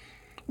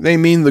they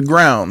mean the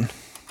ground.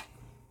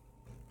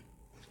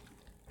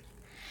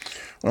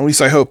 Well, at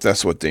least I hope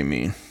that's what they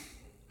mean.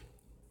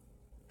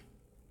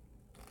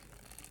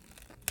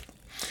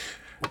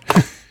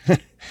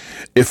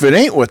 If it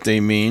ain't what they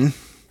mean,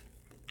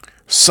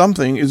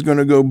 something is going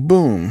to go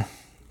boom.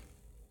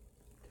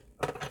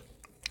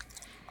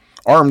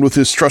 Armed with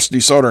his trusty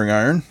soldering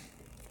iron.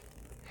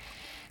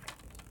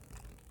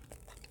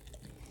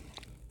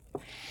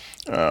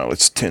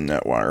 Let's tin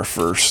that wire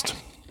first.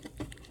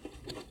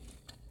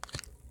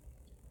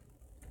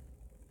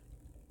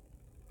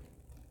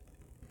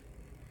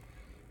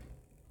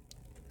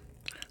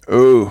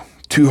 Oh,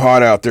 too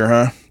hot out there,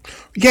 huh?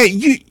 Yeah,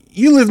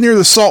 you live near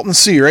the Salton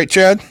Sea, right,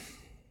 Chad?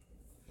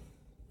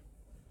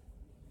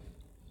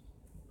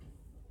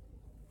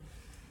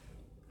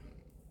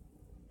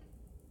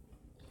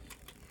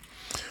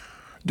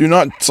 Do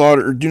not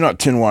solder, do not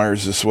tin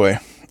wires this way.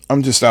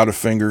 I'm just out of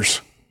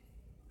fingers.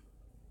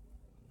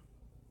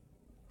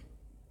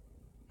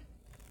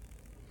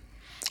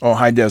 Oh,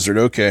 high desert,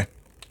 okay.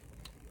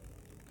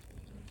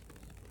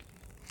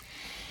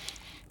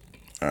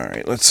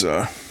 Alright, let's,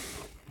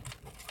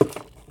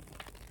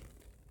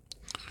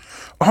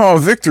 Oh,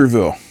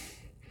 Victorville.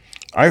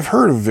 I've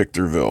heard of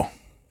Victorville.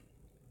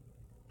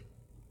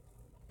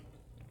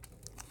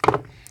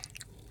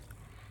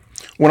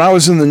 When I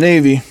was in the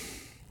Navy,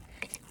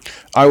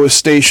 I was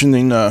stationed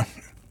in, I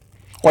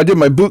did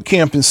my boot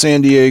camp in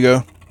San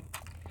Diego,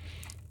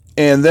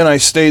 and then I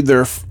stayed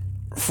there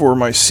for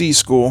my sea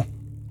school.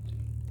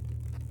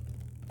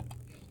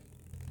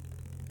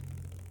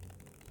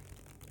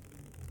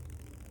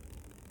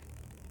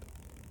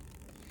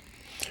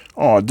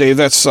 Oh, Dave,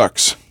 that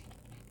sucks.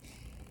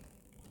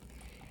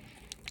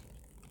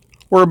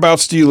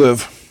 Whereabouts do you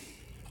live?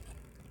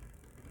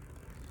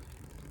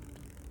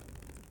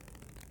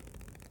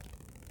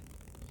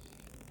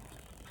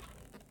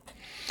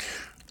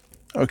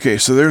 Okay,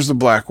 so there's the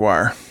black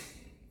wire.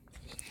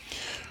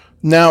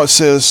 Now it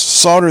says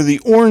solder the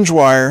orange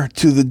wire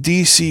to the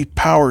DC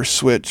power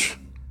switch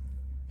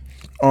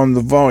on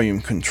the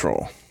volume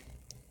control.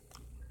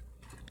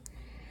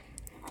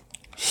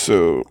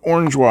 So,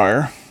 orange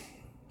wire.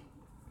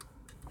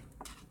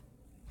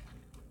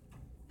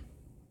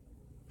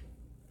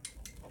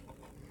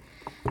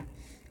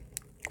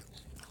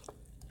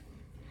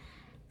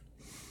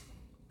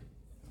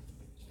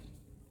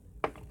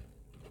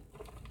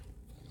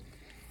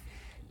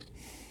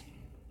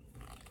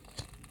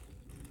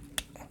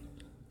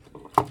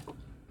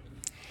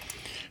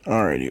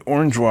 Alrighty,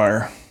 orange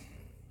wire.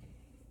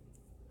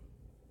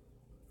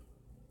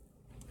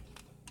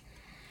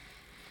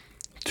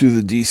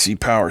 To the DC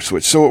power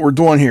switch. So what we're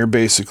doing here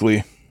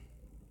basically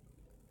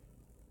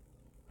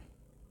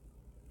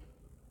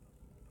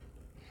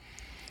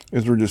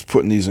is we're just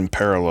putting these in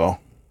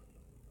parallel.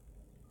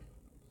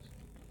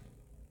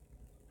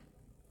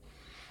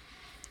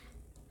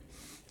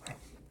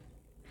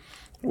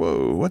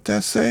 Whoa, what'd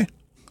that say?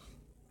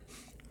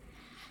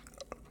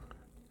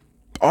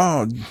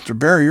 Oh,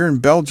 Barry, you're in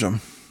Belgium.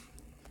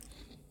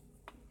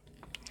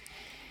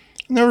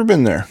 Never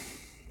been there.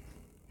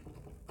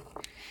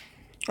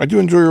 I do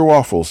enjoy your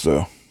waffles,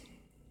 though.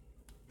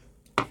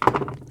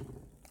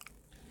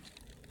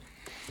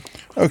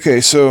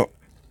 Okay, so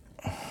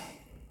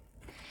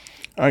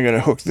I gotta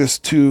hook this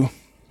to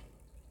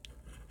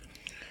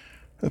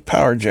the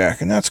power jack,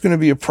 and that's going to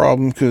be a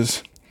problem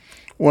because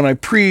when I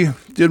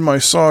did my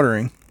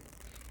soldering,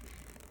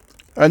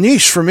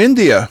 Anish from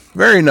India,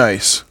 very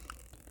nice.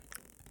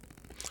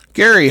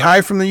 Gary,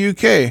 hi from the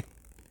UK.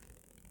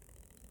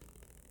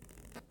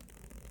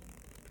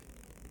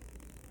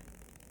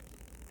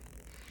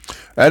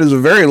 That is a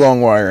very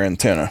long wire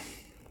antenna.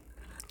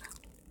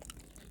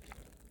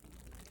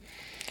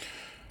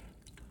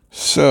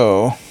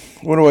 So,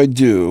 what do I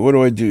do? What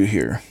do I do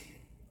here?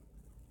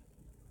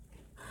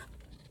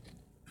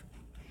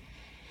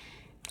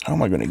 How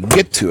am I going to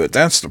get to it?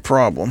 That's the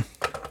problem.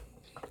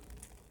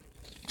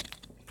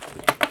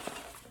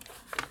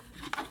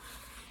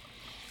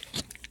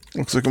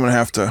 Looks like I'm going to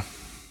have to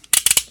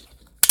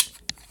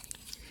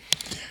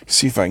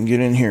see if I can get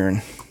in here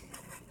and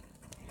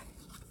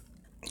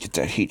get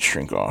that heat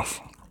shrink off.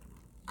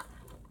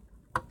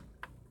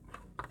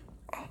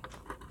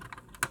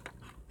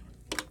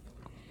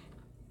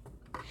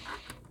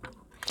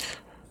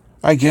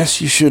 I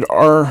guess you should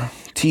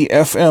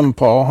RTFM,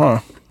 Paul, huh?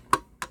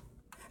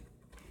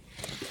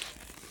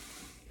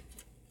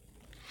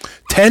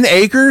 10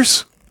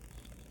 acres?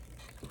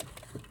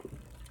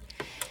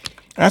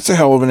 That's a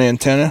hell of an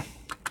antenna.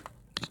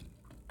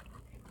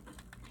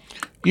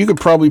 You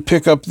could probably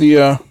pick up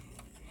the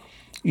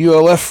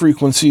ULF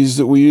frequencies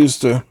that we use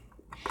to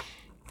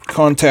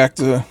contact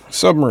the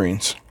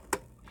submarines.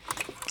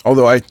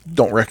 Although I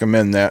don't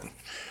recommend that.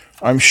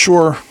 I'm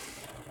sure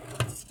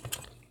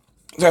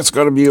that's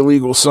got to be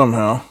illegal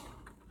somehow.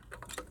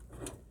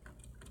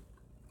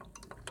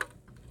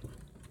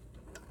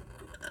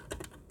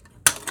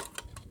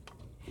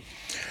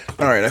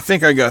 All right, I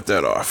think I got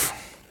that off.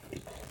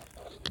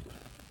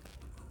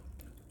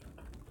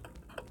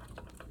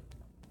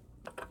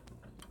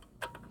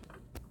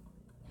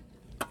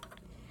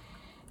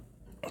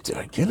 Did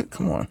I get it?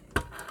 Come on.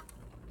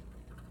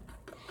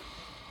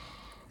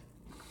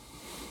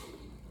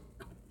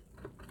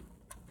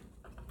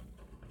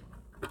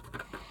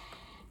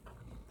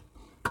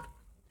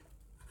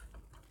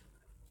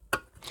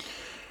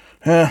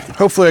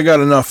 Hopefully I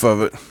got enough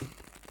of it.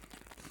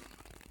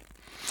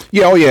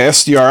 Yeah, oh yeah,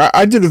 SDR.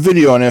 I did a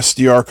video on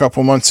SDR a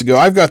couple months ago.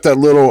 I've got that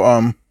little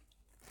RTL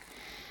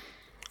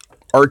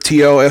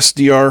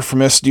SDR from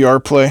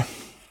SDR Play.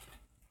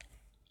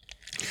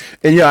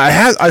 And yeah,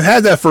 I've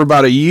had that for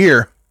about a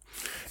year,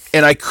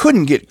 and I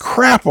couldn't get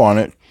crap on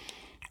it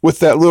with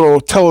that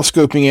little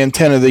telescoping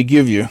antenna they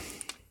give you.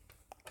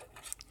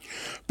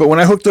 But when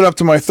I hooked it up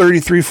to my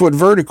 33-foot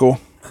vertical,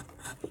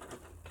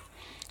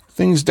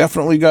 things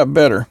definitely got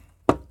better.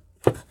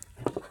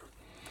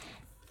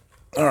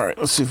 All right,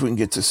 let's see if we can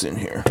get this in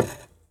here.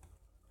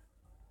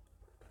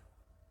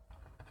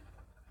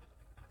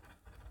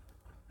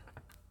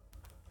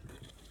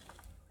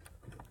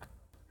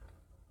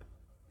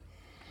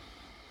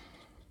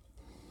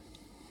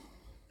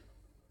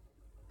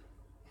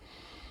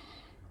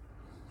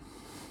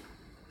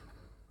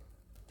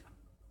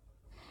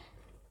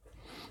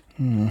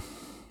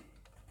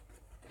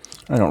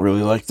 I don't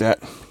really like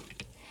that.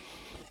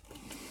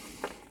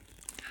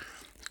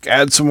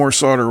 Add some more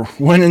solder.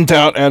 When in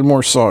doubt, add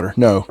more solder.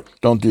 No,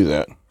 don't do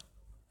that.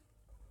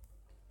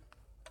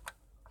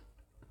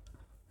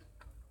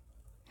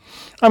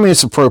 I mean,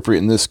 it's appropriate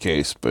in this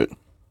case, but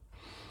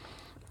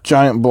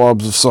giant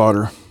blobs of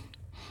solder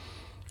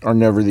are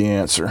never the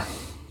answer.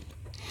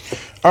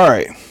 All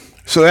right,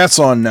 so that's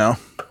on now.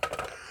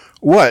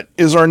 What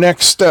is our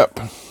next step?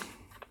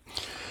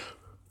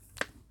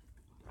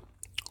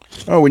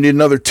 Oh, we need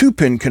another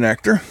 2-pin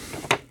connector.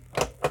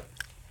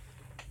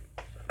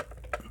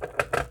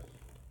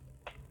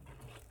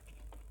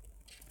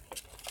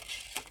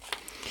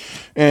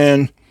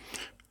 And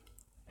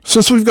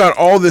since we've got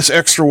all this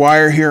extra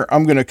wire here,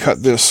 I'm going to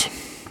cut this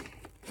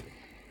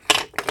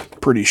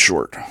pretty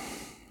short.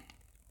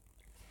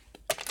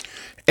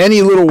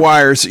 Any little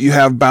wires that you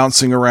have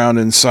bouncing around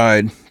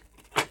inside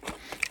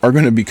are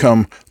going to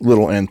become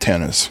little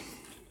antennas.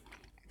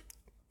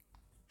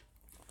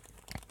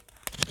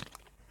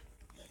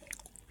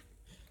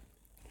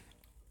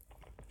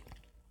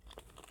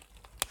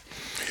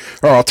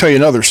 Or I'll tell you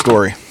another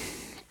story.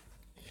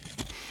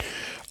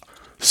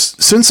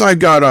 Since I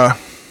got a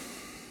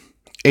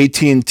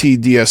AT&T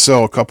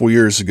DSL a couple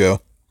years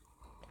ago,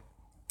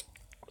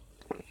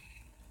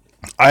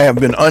 I have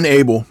been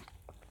unable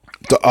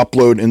to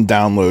upload and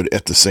download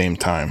at the same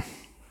time.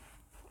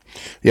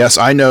 Yes,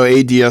 I know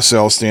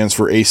ADSL stands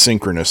for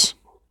asynchronous.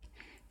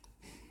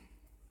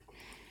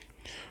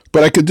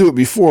 But I could do it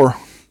before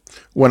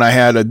when I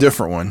had a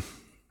different one.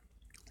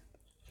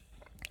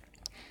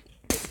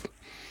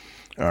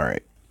 All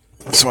right,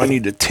 so I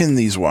need to tin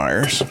these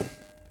wires.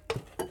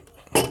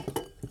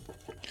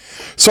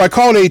 So I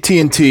called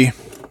AT&T,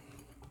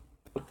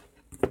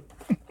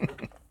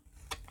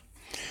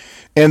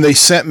 and they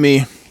sent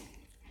me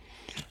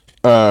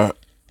a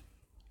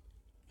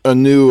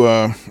new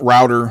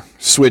router,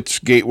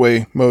 switch,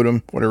 gateway,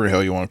 modem, whatever the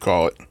hell you want to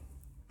call it.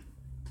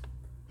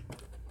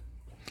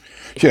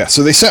 Yeah,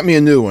 so they sent me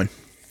a new one.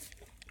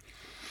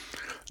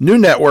 New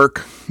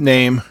network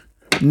name,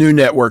 new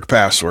network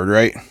password,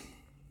 right?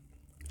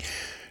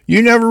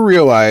 You never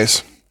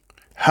realize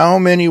how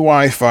many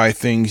Wi-Fi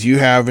things you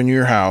have in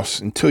your house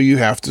until you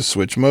have to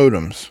switch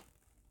modems.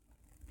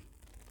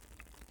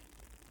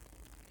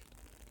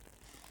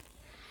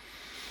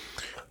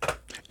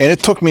 And it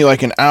took me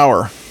like an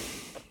hour,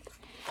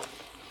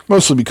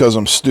 mostly because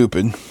I'm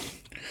stupid,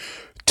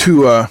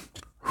 to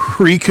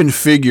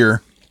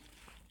reconfigure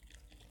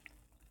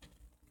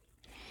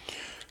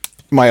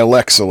my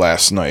Alexa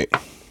last night.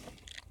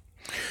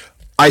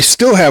 I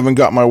still haven't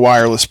got my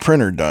wireless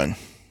printer done.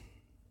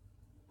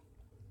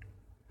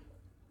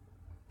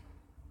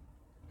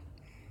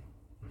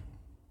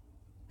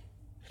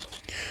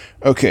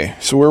 Okay,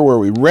 so where were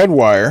we? Red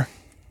wire.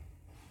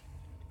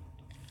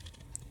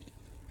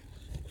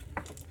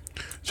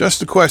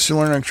 Just a question,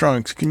 Learn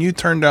Electronics. Can you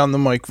turn down the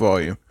mic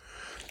volume?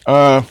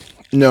 No,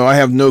 I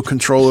have no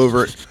control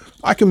over it.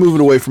 I can move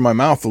it away from my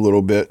mouth a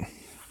little bit.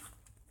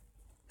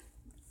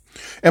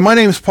 And my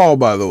name's Paul,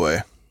 by the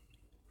way.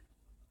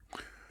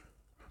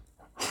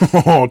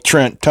 Oh,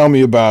 Trent, tell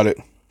me about it.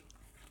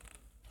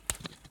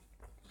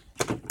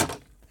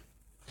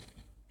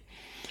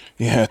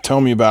 Yeah, tell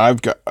me about it.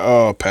 I've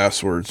got,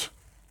 passwords.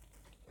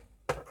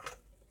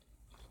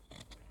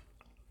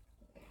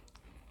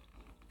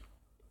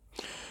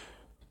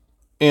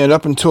 And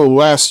up until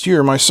last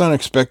year, my son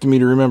expected me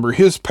to remember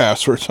his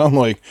passwords. I'm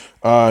like,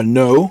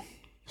 no.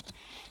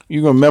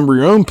 You're going to remember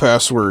your own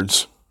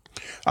passwords.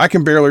 I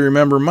can barely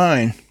remember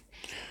mine.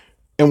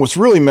 And what's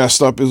really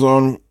messed up is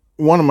on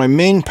one of my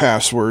main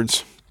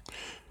passwords.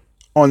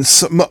 On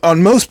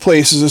most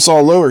places, it's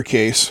all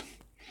lowercase.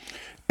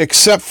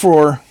 Except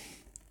for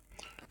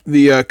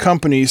the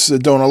companies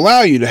that don't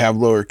allow you to have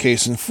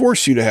lowercase and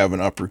force you to have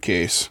an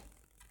uppercase.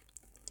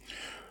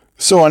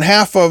 So on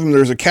half of them,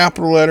 there's a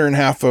capital letter, and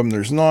half of them,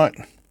 there's not.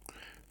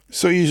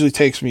 So it usually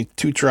takes me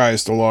 2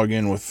 tries to log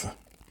in with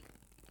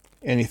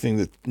anything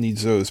that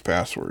needs those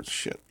passwords.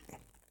 Shit.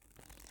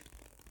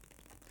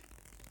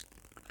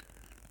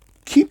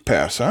 Keep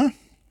pass, huh?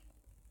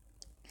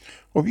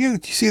 Well, you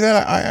see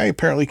that? I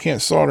apparently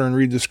can't solder and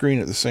read the screen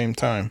at the same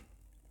time.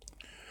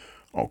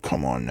 Oh,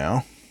 come on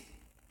now.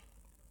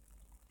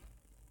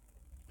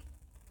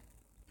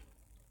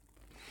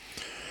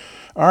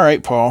 All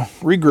right, Paul.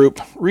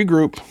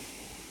 Regroup.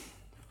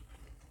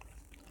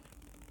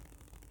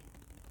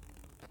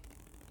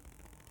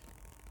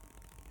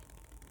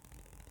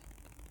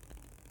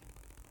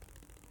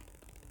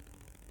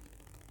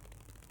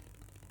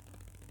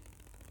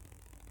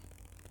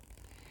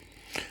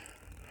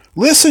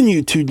 Listen,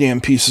 you 2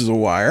 damn pieces of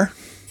wire.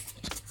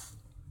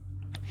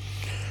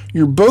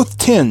 You're both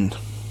tinned.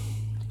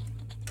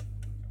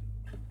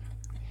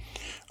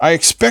 I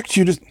expect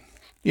you to...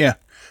 Yeah,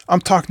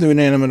 I'm talking to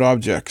inanimate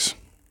objects.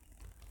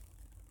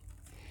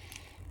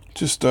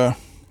 Just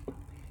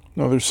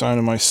another sign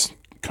of my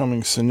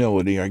coming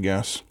senility, I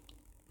guess.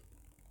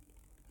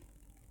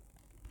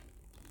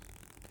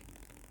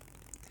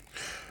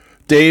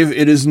 Dave,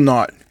 it is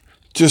not.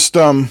 Just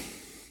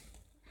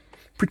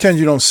pretend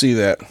you don't see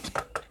that.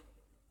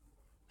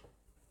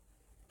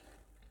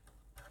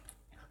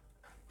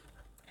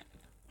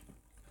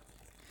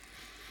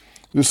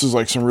 This is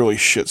like some really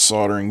shit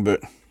soldering,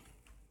 but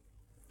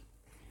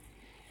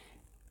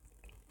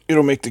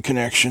it'll make the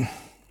connection.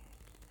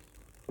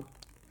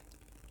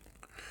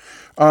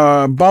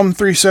 Bum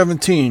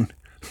 317.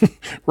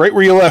 Right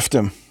where you left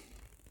him.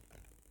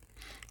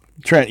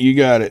 Trent, you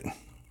got it.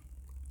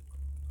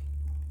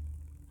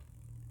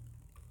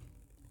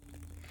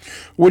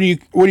 What do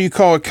you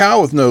call a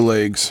cow with no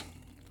legs?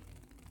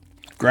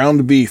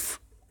 Ground beef.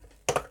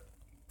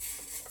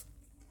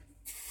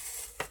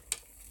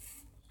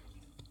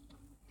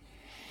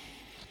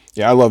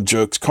 Yeah, I love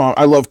jokes.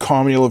 I love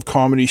comedy. I love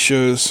comedy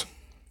shows.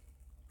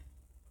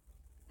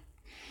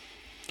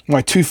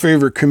 My 2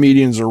 favorite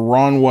comedians are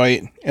Ron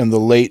White and the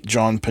late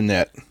John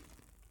Panette.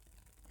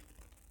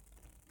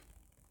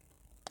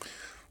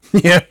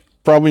 Yeah,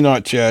 probably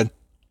not, Chad.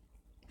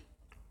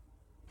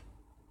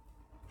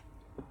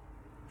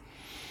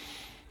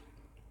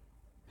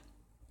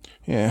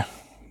 Yeah,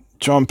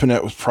 John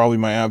Panette was probably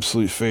my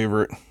absolute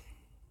favorite.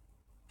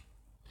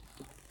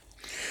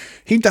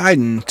 He died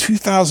in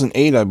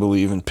 2008, I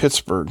believe, in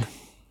Pittsburgh.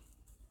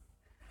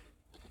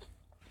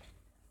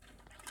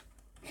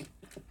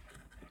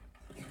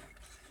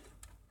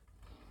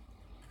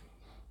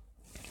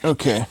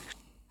 Okay.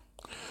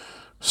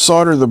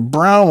 Solder the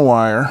brown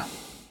wire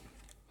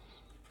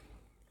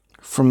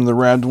from the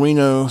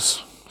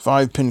Arduino's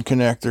 5-pin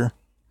connector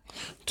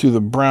to the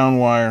brown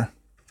wire.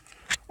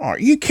 Oh, are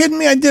you kidding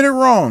me? I did it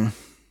wrong.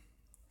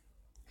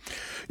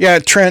 Yeah,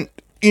 Trent,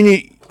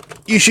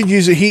 you should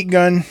use a heat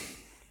gun.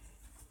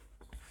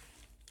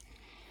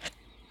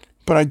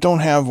 But I don't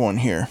have one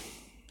here.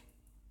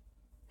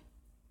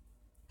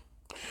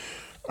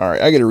 All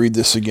right, I got to read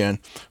this again.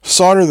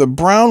 Solder the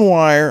brown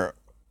wire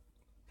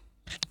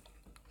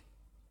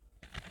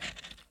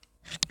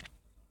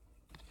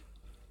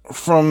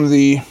from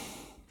the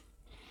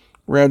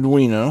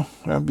Arduino.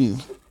 That'd be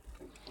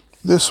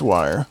this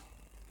wire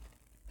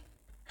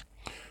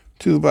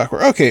to the black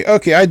wire.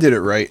 Okay, I did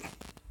it right.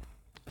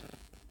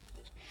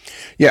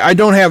 Yeah, I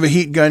don't have a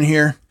heat gun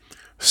here,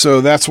 so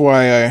that's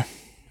why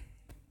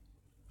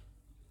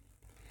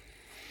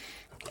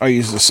I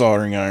use the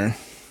soldering iron.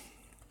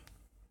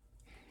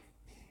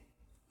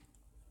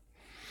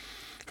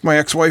 If my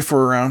ex-wife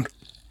were around,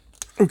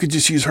 we could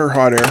just use her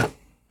hot air.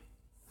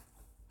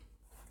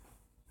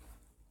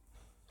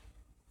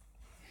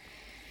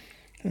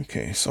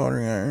 Okay,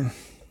 soldering iron.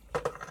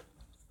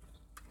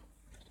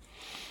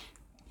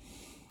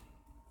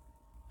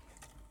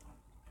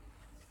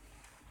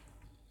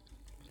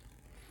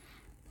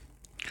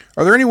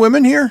 Are there any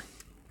women here?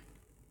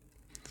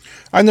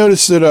 I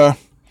noticed that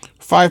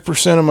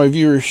 5% of my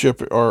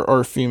viewership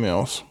are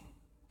females.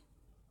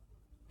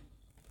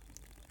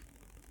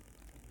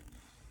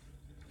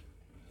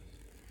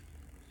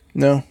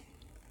 No.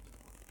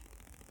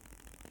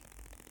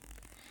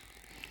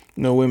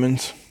 No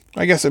women's.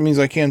 I guess that means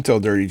I can tell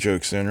dirty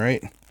jokes then,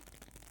 right?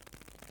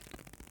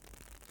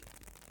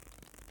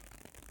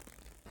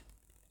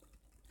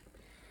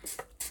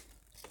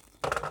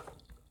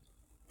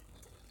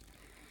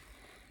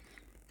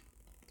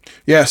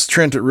 Yes,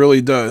 Trent, it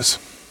really does.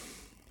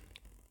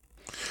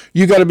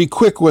 You got to be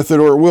quick with it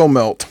or it will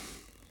melt.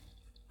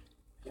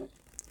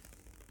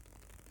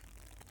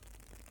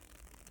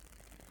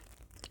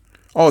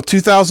 Oh,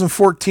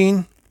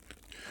 2014?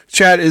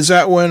 Chad, is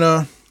that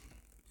when,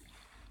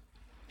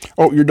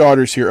 Oh, your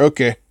daughter's here.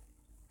 Okay.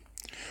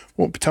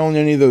 Won't be telling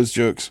any of those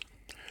jokes.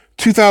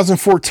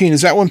 2014,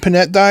 is that when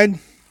Panette died?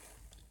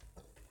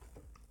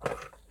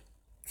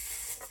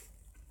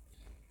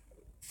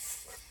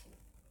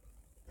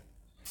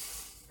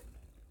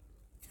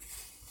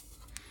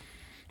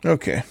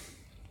 Okay.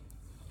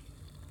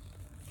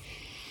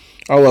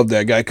 I love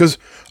that guy because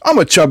I'm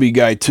a chubby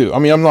guy too. I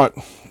mean, I'm not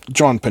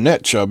John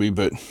Panette chubby,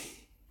 but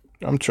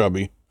I'm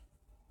chubby.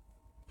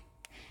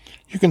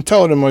 You can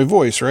tell it in my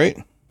voice, right?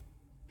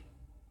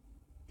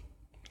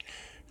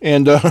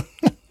 And, the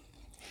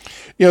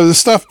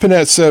stuff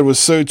Panette said was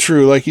so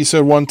true. Like he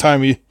said one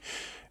time he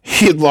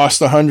had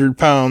lost 100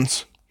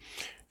 pounds.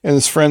 And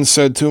his friend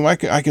said to him, I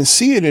can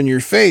see it in your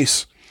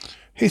face.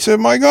 He said,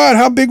 my God,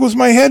 how big was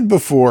my head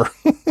before?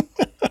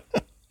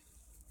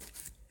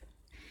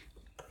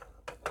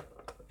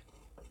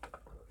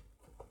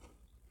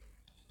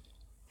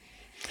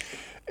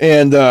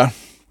 And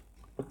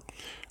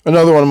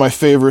another one of my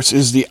favorites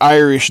is the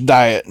Irish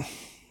diet.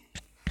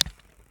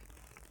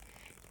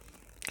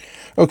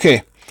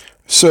 Okay,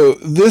 so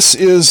this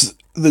is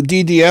the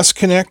DDS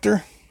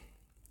connector,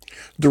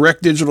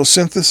 direct digital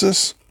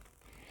synthesis,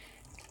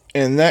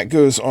 and that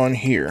goes on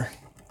here.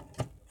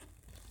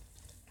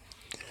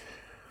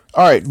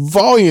 All right,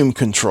 volume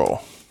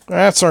control.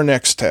 That's our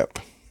next step.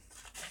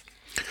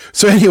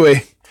 So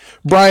anyway,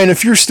 Brian,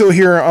 if you're still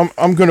here,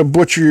 I'm going to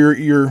butcher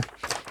your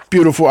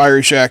beautiful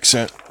Irish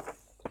accent.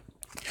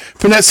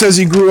 Panette says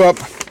he grew up...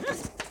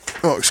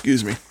 Oh,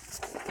 excuse me.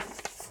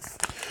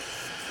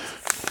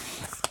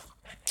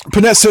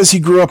 Panette says he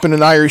grew up in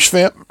an Irish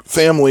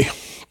family,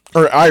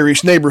 or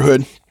Irish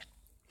neighborhood.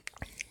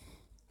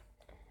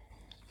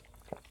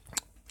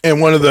 And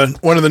one of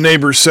the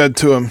neighbors said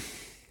to him,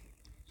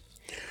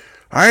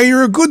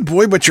 you're a good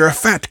boy, but you're a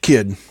fat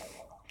kid.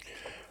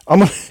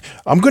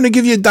 I'm going to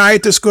give you a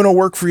diet that's going to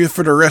work for you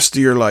for the rest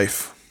of your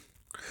life.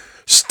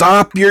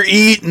 Stop your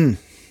eating.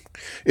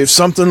 If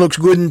something looks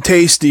good and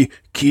tasty,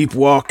 keep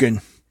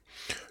walking.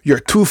 You're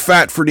too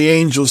fat for the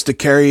angels to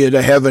carry you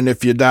to heaven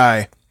if you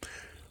die.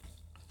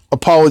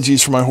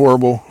 Apologies for my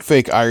horrible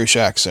fake Irish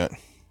accent.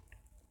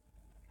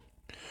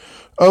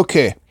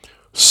 Okay,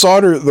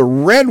 solder the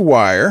red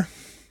wire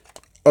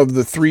of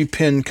the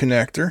 3-pin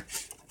connector.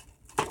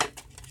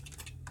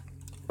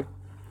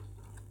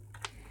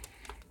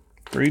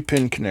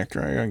 3-pin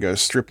connector. I gotta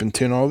strip and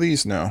tin all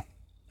these now.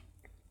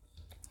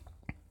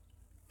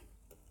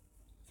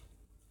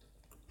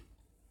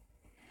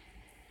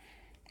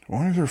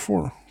 Why is there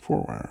four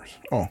wires?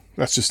 Oh,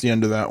 that's just the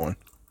end of that one.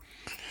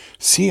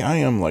 See, I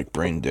am like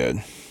brain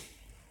dead.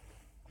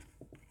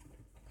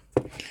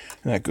 And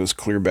that goes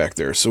clear back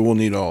there, so we'll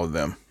need all of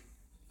them.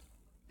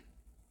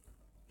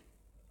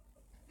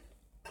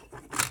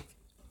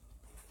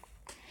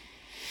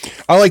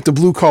 I like the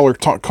blue collar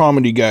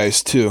comedy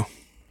guys too.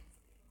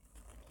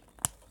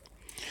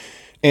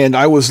 And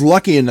I was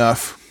lucky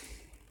enough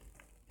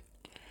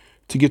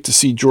to get to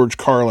see George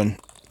Carlin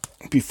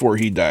before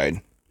he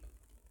died.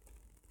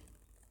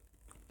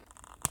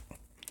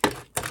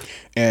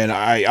 And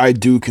I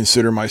do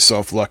consider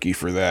myself lucky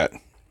for that.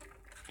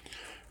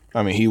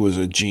 I mean, he was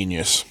a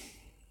genius.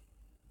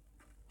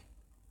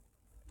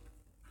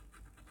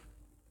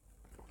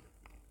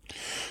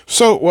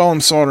 So, while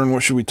I'm soldering,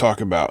 what should we talk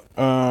about?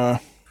 I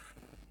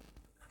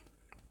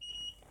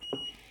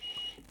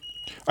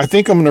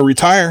think I'm going to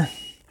retire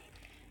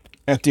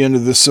at the end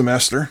of this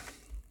semester.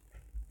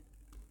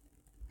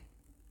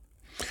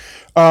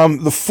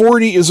 The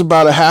 40 is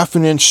about a half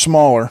an inch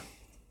smaller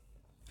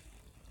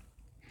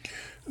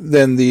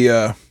than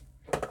the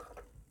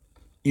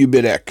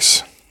U-Bit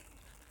X,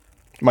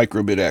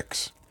 Microbit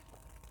X.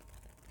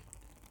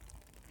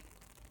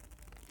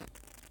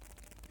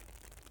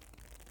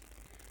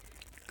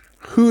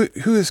 Who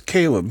is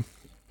Caleb?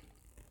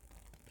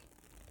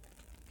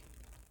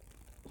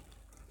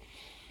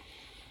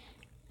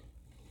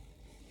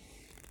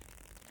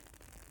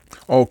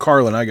 Oh,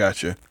 Carlin, I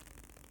got you.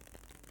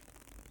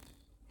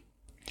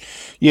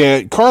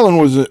 Yeah, Carlin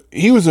was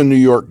a New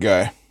York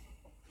guy.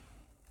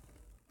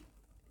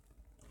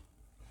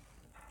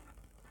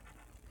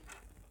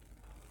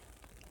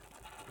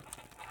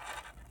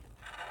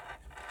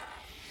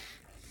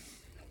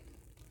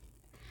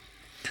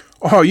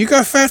 Oh, you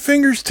got fat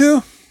fingers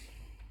too?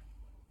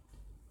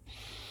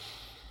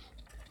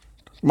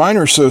 Mine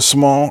are so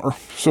small, or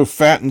so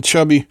fat and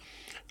chubby,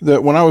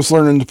 that when I was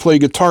learning to play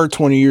guitar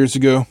 20 years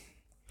ago,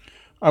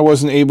 I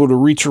wasn't able to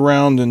reach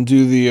around and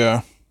do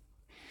the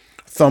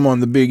thumb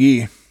on the big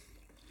E.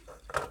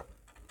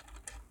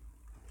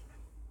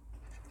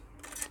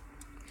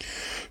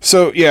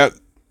 So, yeah,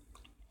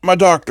 my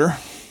doctor,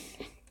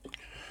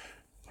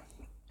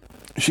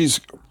 she's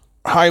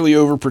highly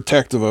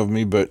overprotective of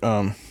me, but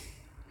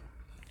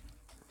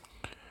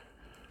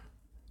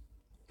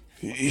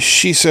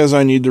she says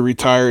I need to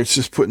retire. It's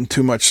just putting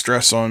too much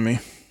stress on me.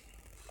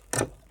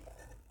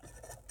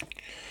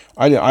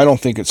 I don't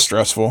think it's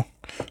stressful.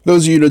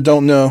 Those of you that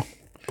don't know,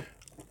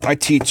 I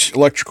teach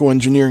electrical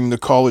engineering to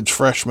college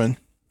freshmen.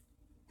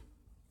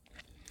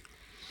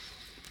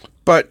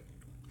 But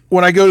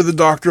when I go to the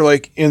doctor,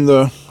 like in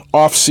the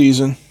off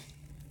season,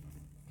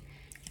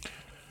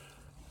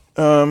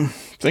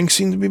 things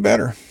seem to be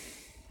better.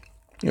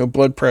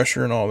 Blood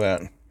pressure and all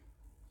that.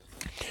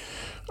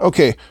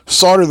 Okay,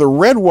 solder the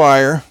red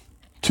wire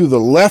to the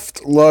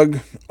left lug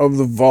of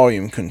the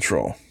volume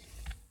control.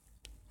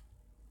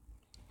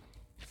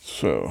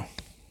 So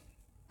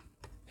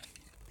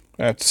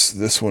that's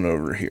this one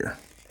over here.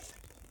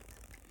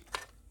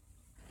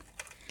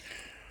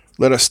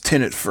 Let us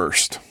tin it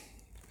first.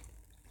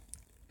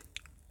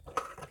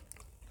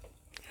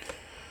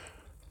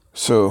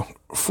 So,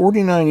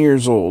 49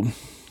 years old.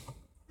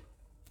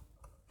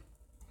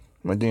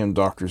 My damn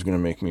doctor's going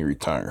to make me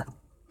retire.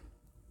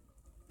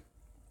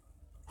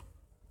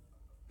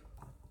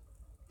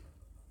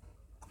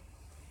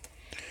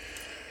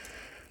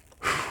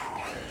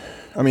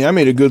 I mean, I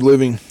made a good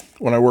living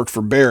when I worked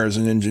for Bayer as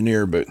an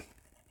engineer, but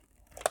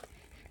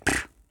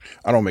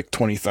I don't make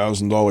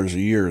 $20,000 a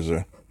year as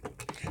an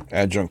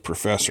adjunct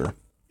professor.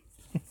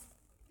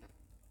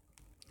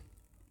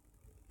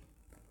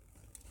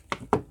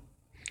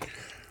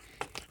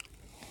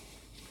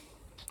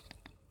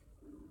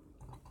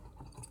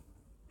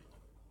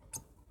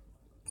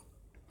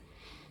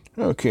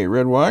 Okay,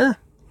 red wire.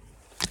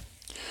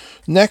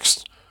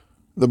 Next,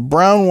 the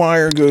brown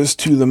wire goes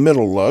to the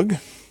middle lug.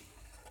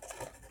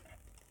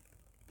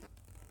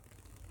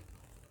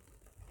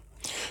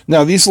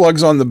 Now, these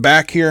lugs on the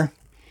back here,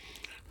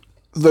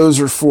 those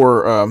are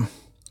for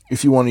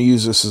if you want to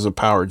use this as a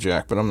power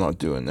jack, but I'm not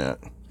doing that.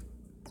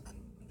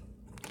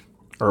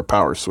 Or a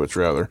power switch,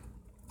 rather.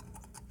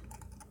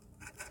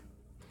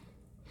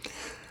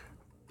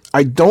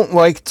 I don't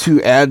like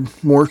to add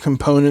more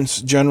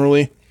components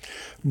generally,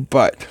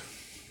 but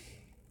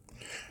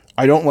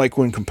I don't like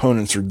when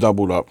components are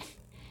doubled up.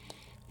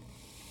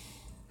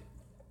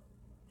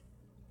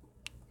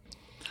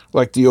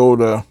 Like the old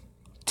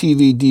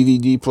TV,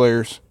 DVD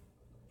players.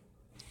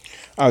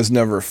 I was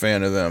never a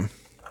fan of them.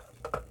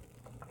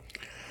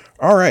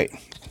 All right.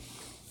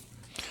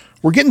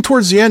 We're getting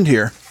towards the end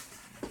here.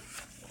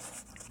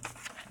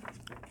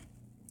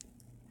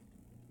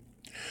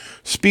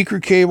 Speaker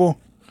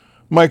cable,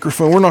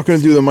 microphone. We're not going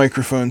to do the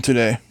microphone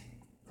today.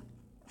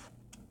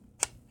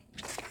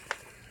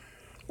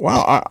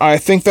 Wow, I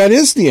think that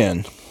is the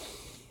end.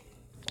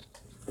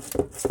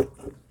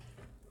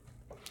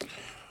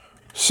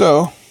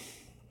 So,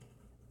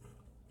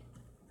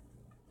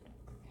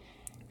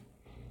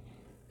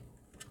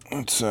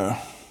 let's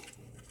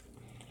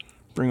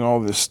bring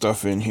all this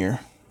stuff in here.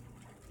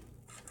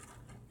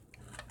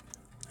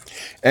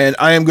 And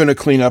I am going to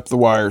clean up the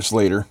wires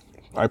later,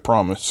 I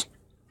promise.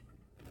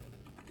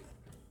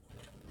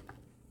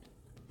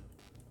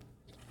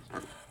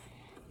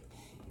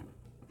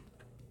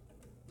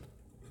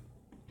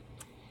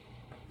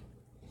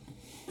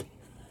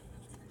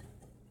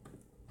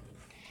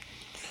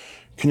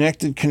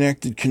 Connected,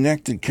 connected,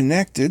 connected,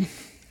 connected.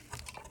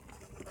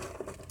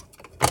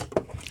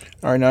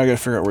 All right, now I got to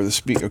figure out where the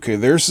speaker... Okay,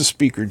 there's the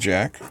speaker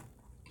jack.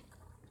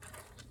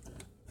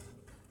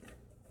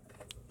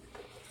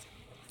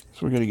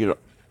 So we got to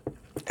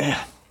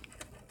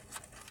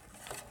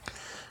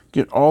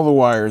get all the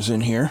wires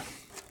in here.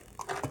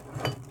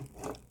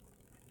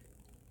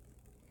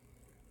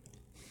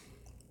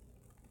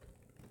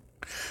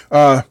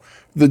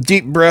 The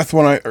deep breath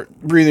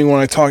breathing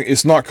when I talk,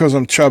 it's not because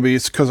I'm chubby,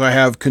 it's because I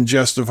have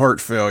congestive heart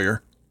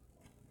failure.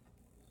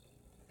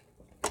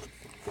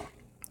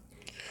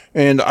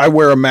 And I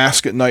wear a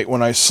mask at night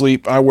when I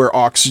sleep. I wear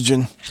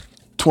oxygen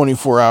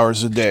 24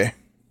 hours a day.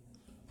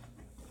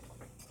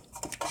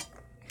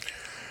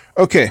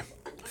 Okay,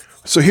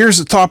 so here's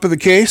the top of the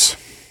case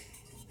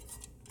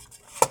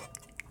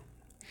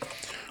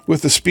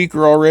with the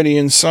speaker already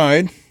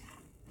inside.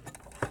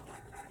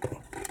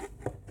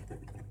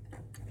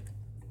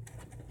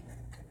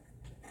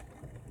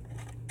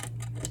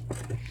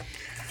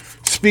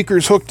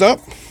 Speaker's hooked up.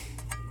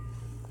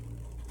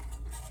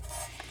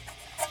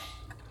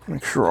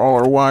 Make sure all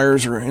our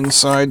wires are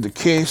inside the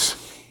case.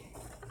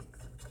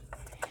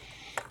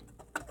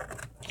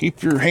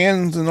 Keep your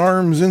hands and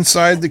arms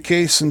inside the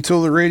case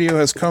until the radio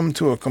has come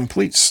to a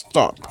complete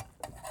stop.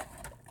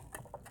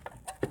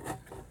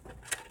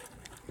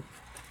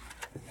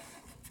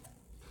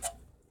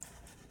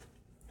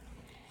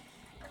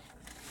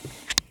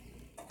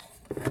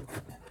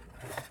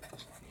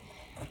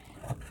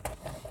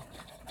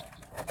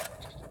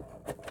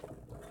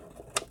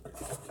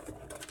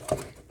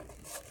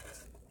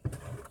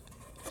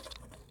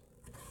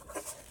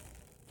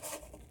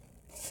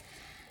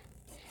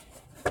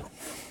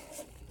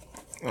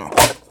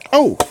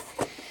 Oh,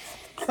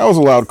 that was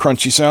a loud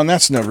crunchy sound.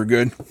 That's never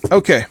good.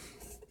 Okay,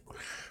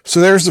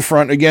 so there's the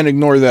front. Again,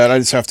 ignore that. I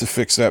just have to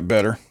fix that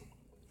better.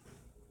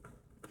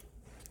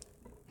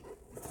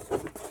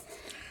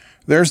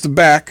 There's the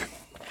back.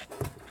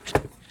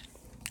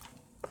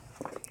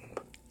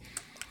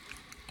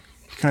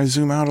 Can I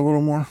zoom out a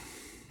little more?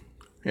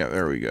 Yeah,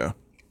 there we go.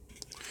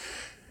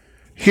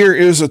 Here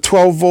is a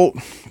 12-volt,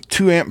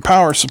 2-amp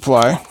power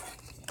supply.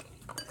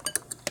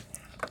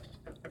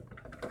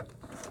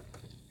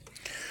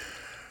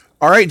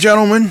 All right,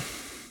 gentlemen,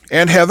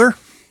 and Heather,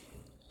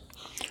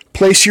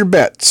 place your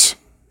bets.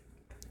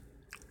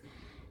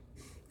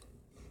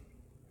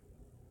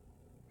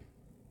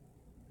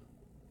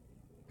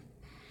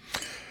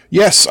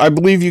 Yes, I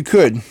believe you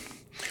could.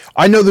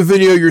 I know the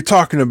video you're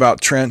talking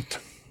about, Trent.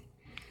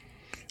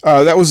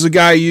 That was the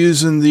guy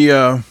using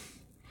the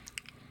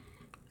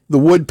the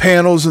wood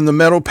panels and the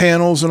metal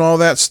panels and all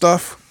that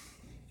stuff.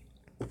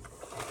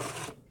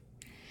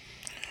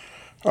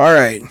 All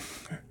right.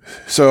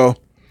 So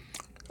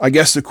I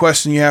guess the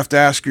question you have to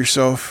ask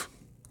yourself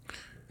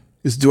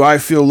is, do I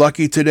feel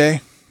lucky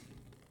today?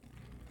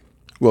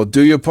 Well,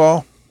 do you,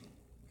 Paul?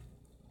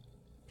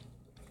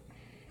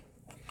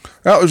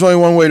 Well, there's only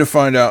one way to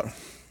find out.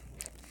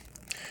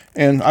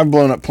 And I've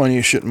blown up plenty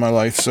of shit in my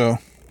life, so.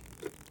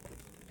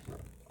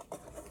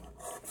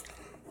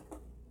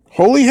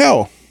 Holy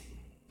hell.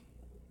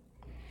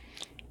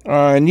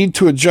 I need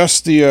to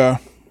adjust the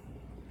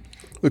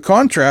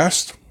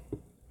contrast.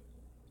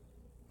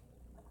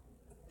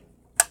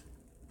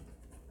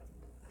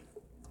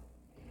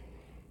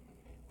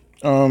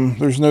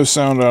 There's no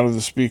sound out of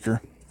the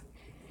speaker.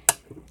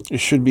 It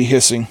should be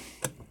hissing.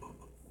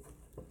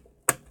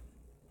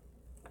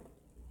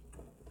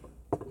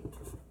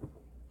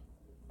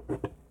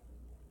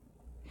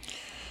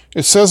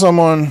 It says I'm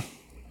on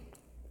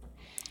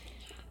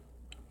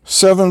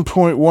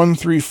 7.134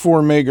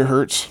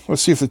 megahertz.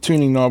 Let's see if the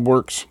tuning knob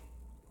works.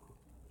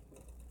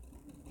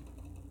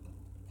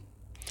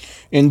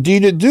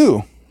 Indeed it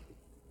do.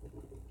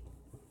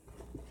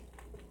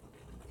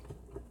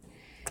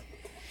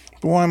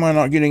 But why am I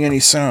not getting any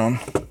sound?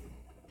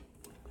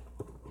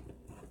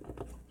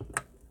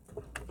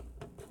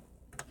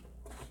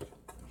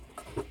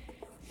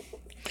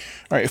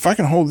 Alright, if I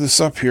can hold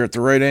this up here at the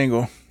right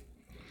angle,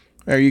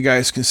 there you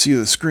guys can see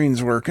the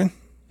screen's working.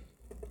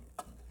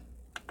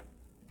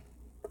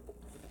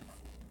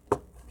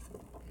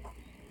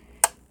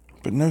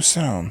 But no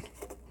sound.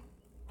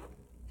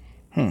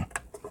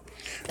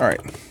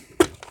 Alright.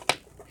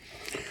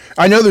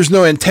 I know there's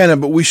no antenna,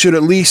 but we should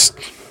at least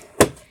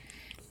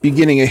be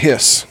getting a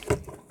hiss.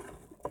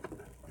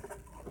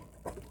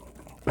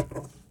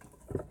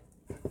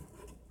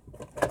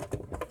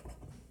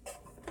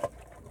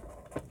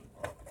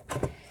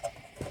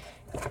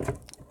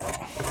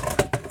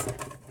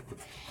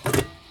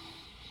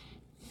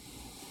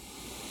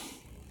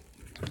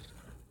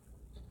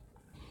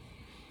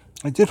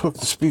 I did hook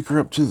the speaker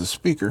up to the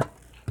speaker.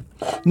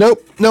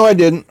 Nope, no I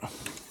didn't.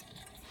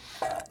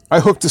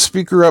 I hooked the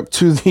speaker up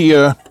to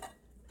the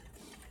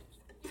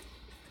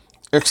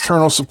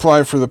external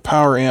supply for the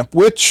power amp,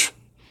 which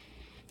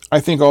I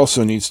think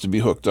also needs to be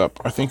hooked up.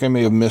 I think I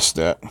may have missed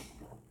that.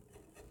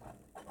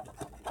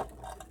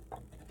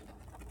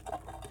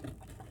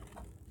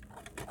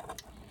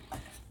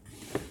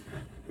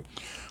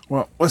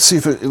 Well, let's see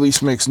if it at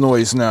least makes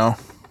noise now.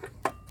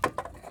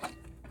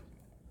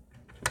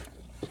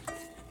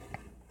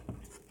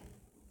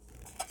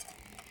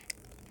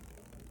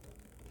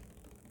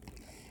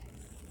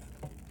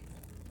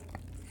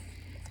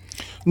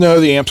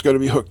 No, the amp's got to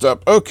be hooked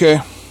up. Okay.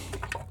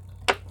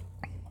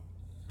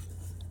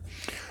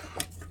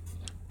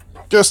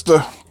 Just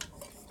a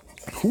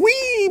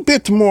wee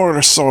bit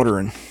more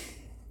soldering.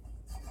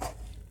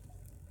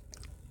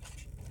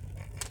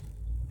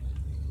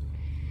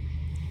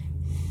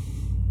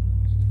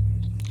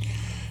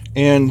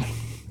 And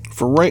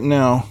for right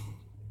now,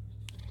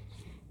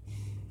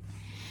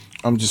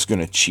 I'm just going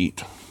to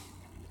cheat.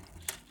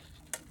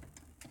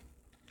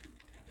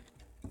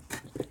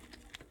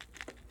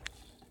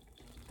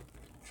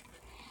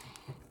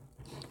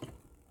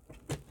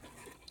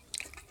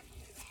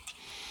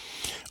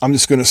 I'm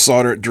just going to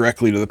solder it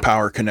directly to the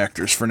power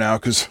connectors for now,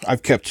 because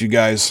I've kept you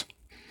guys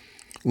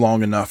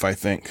long enough, I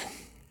think.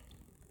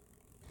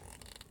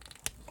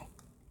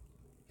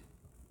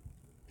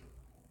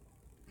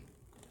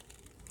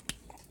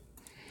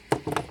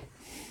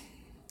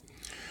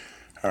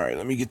 All right,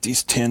 let me get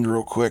these tinned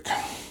real quick.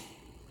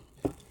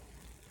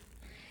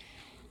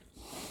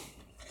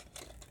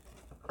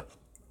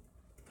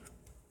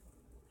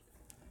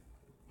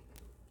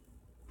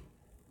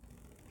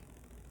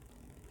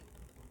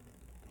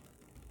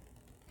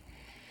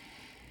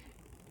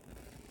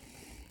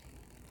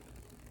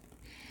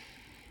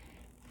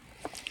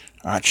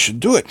 That should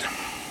do it.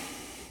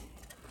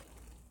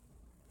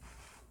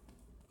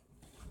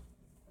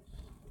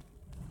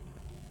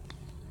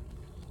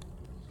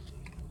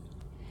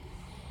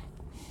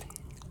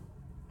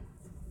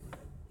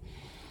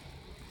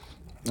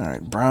 All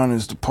right, brown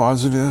is the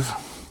positive.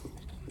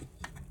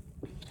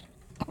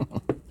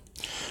 All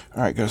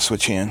right, gotta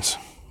switch hands.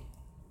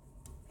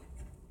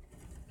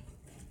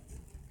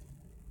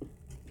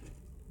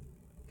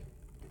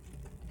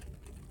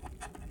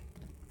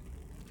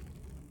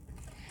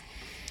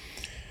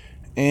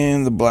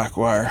 And the black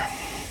wire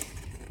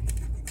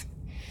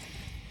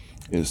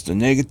is the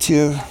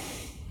negative.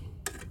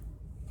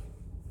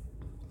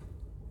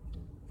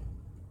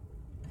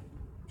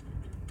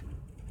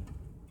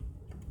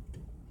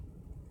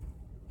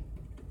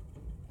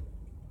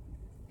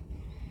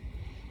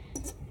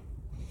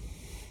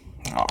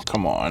 Oh,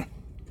 come on.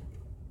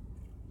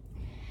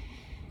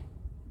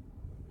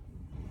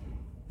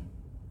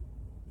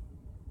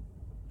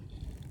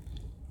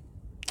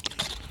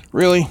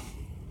 Really?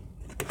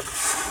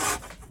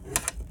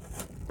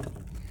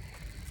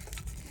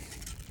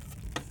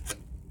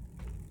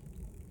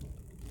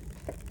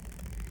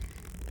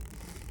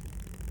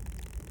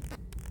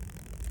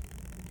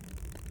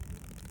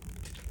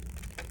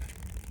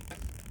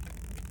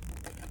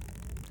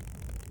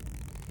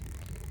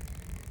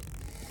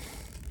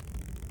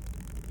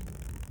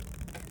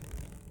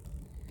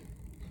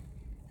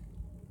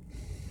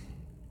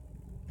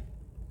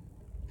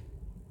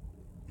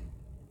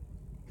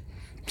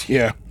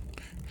 Yeah.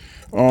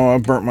 Oh,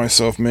 I've burnt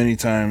myself many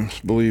times,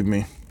 believe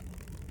me.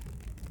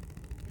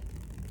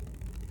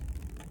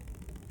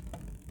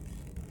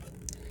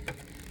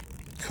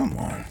 Come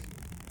on.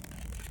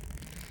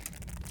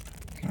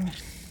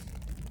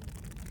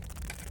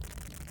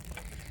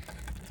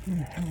 Where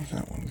the hell is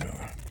that one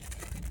going?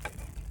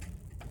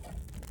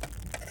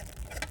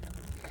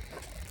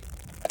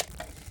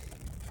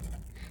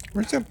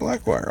 Where's that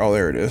black wire? Oh,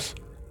 there it is.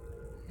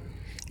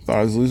 Thought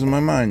I was losing my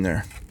mind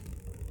there.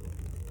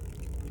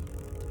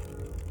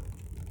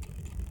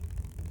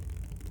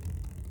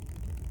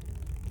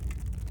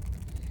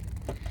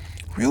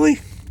 Really?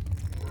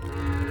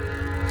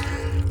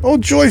 Oh,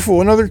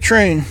 joyful, another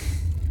train.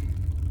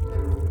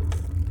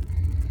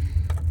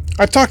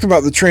 I talked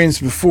about the trains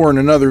before in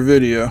another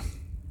video.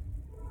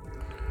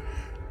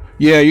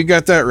 Yeah, you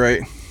got that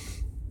right.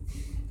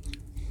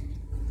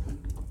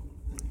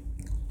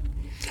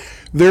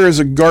 There is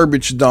a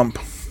garbage dump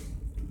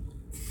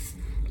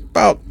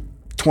about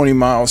 20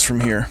 miles from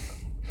here,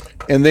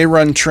 and they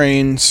run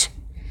trains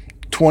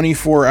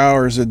 24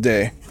 hours a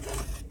day.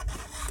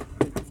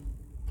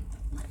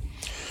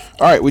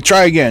 All right, we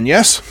try again.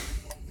 Yes?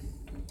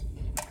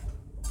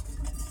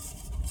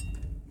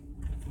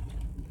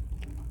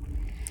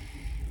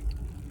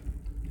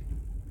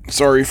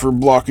 Sorry for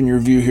blocking your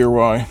view here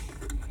while I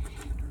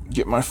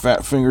get my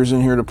fat fingers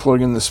in here to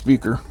plug in the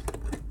speaker.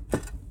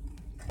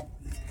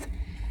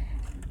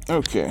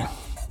 Okay.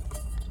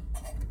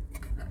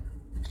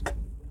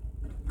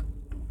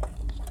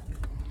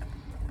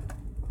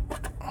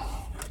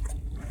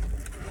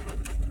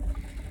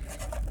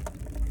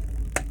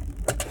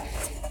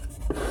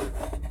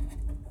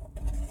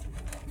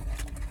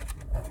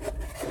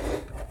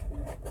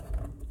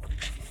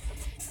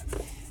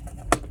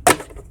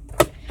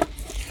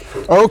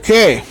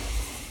 Okay.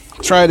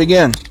 Try it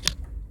again.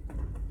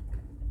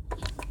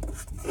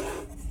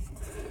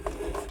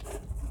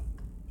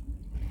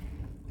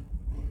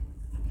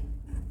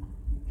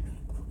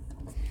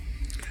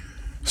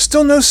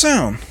 Still no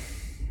sound.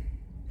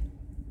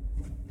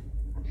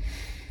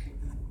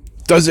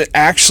 Does it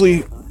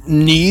actually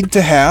need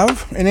to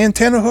have an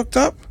antenna hooked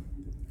up?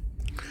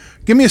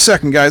 Give me a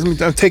second, guys. Let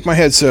me take my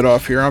headset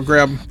off here. I'll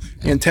grab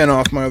the antenna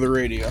off my other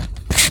radio.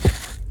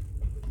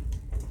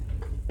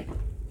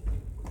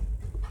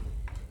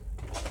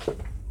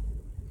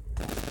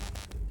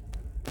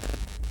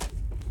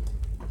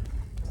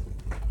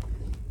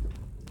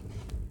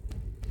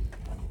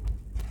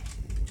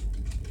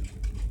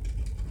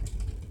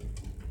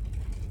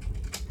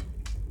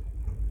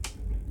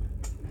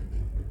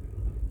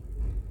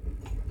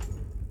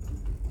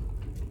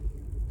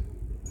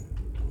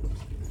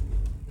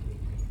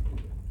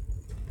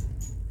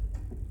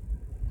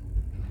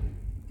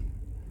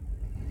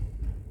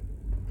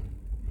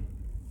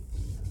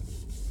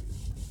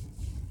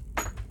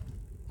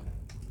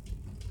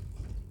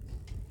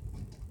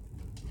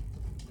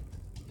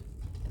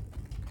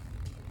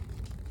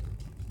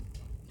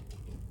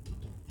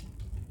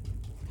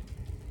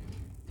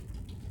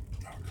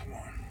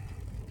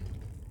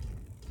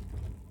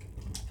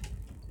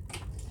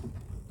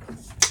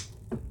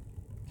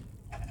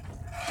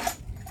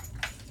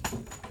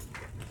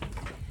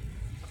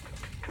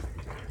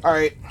 All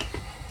right.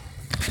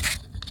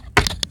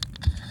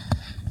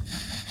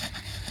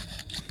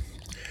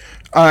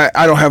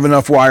 I don't have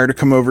enough wire to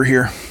come over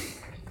here.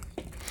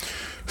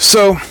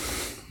 So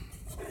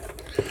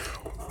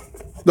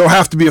there'll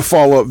have to be a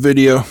follow-up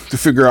video to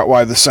figure out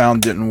why the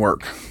sound didn't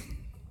work.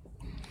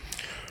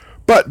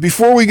 But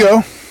before we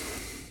go,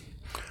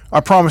 I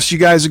promised you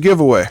guys a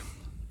giveaway.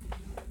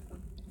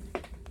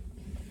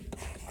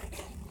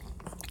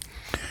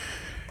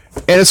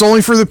 And it's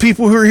only for the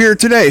people who are here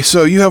today,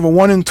 so you have a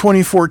 1 in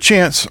 24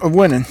 chance of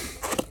winning.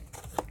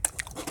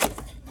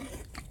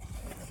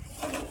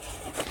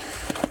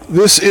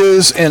 This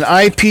is an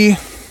IP,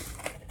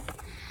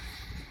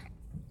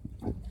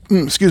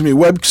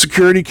 web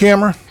security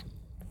camera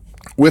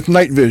with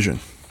night vision.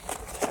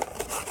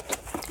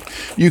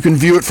 You can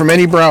view it from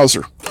any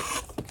browser.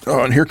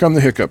 Oh, and here come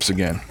the hiccups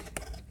again.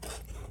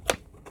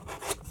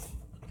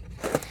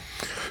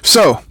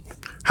 So,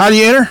 how do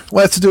you enter?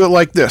 Let's do it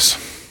like this.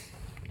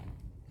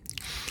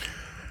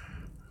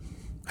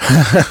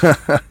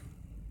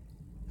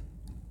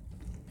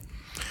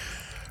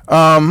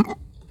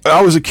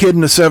 I was a kid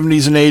in the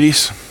 70s and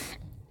 80s.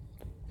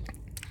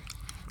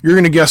 You're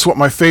going to guess what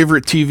my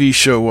favorite TV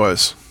show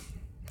was.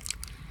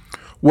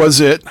 Was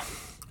it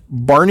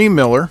Barney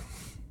Miller,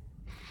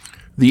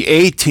 The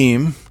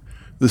A-Team,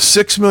 The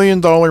 $6 Million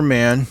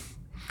Man,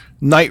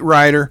 Knight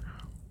Rider,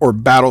 or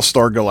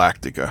Battlestar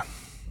Galactica?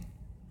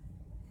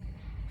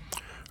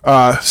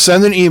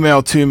 Send an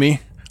email to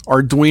me,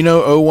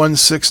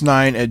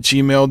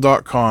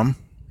 arduino0169@gmail.com.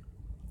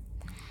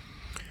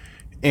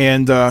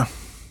 And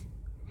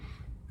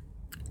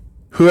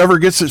whoever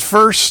gets it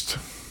first...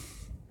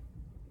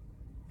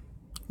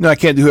 No, I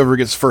can't do whoever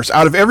gets it first.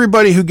 Out of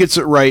everybody who gets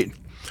it right,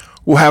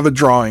 we'll have a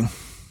drawing.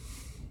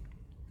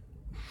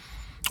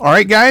 All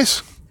right,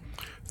 guys.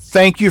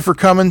 Thank you for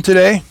coming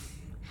today.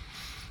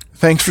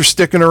 Thanks for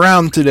sticking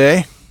around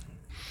today.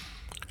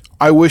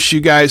 I wish you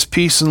guys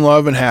peace and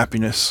love and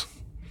happiness,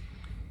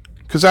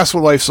 because that's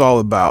what life's all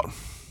about.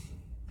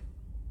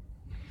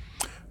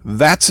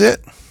 That's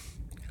it.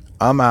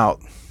 I'm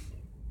out.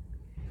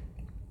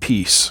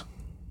 Peace.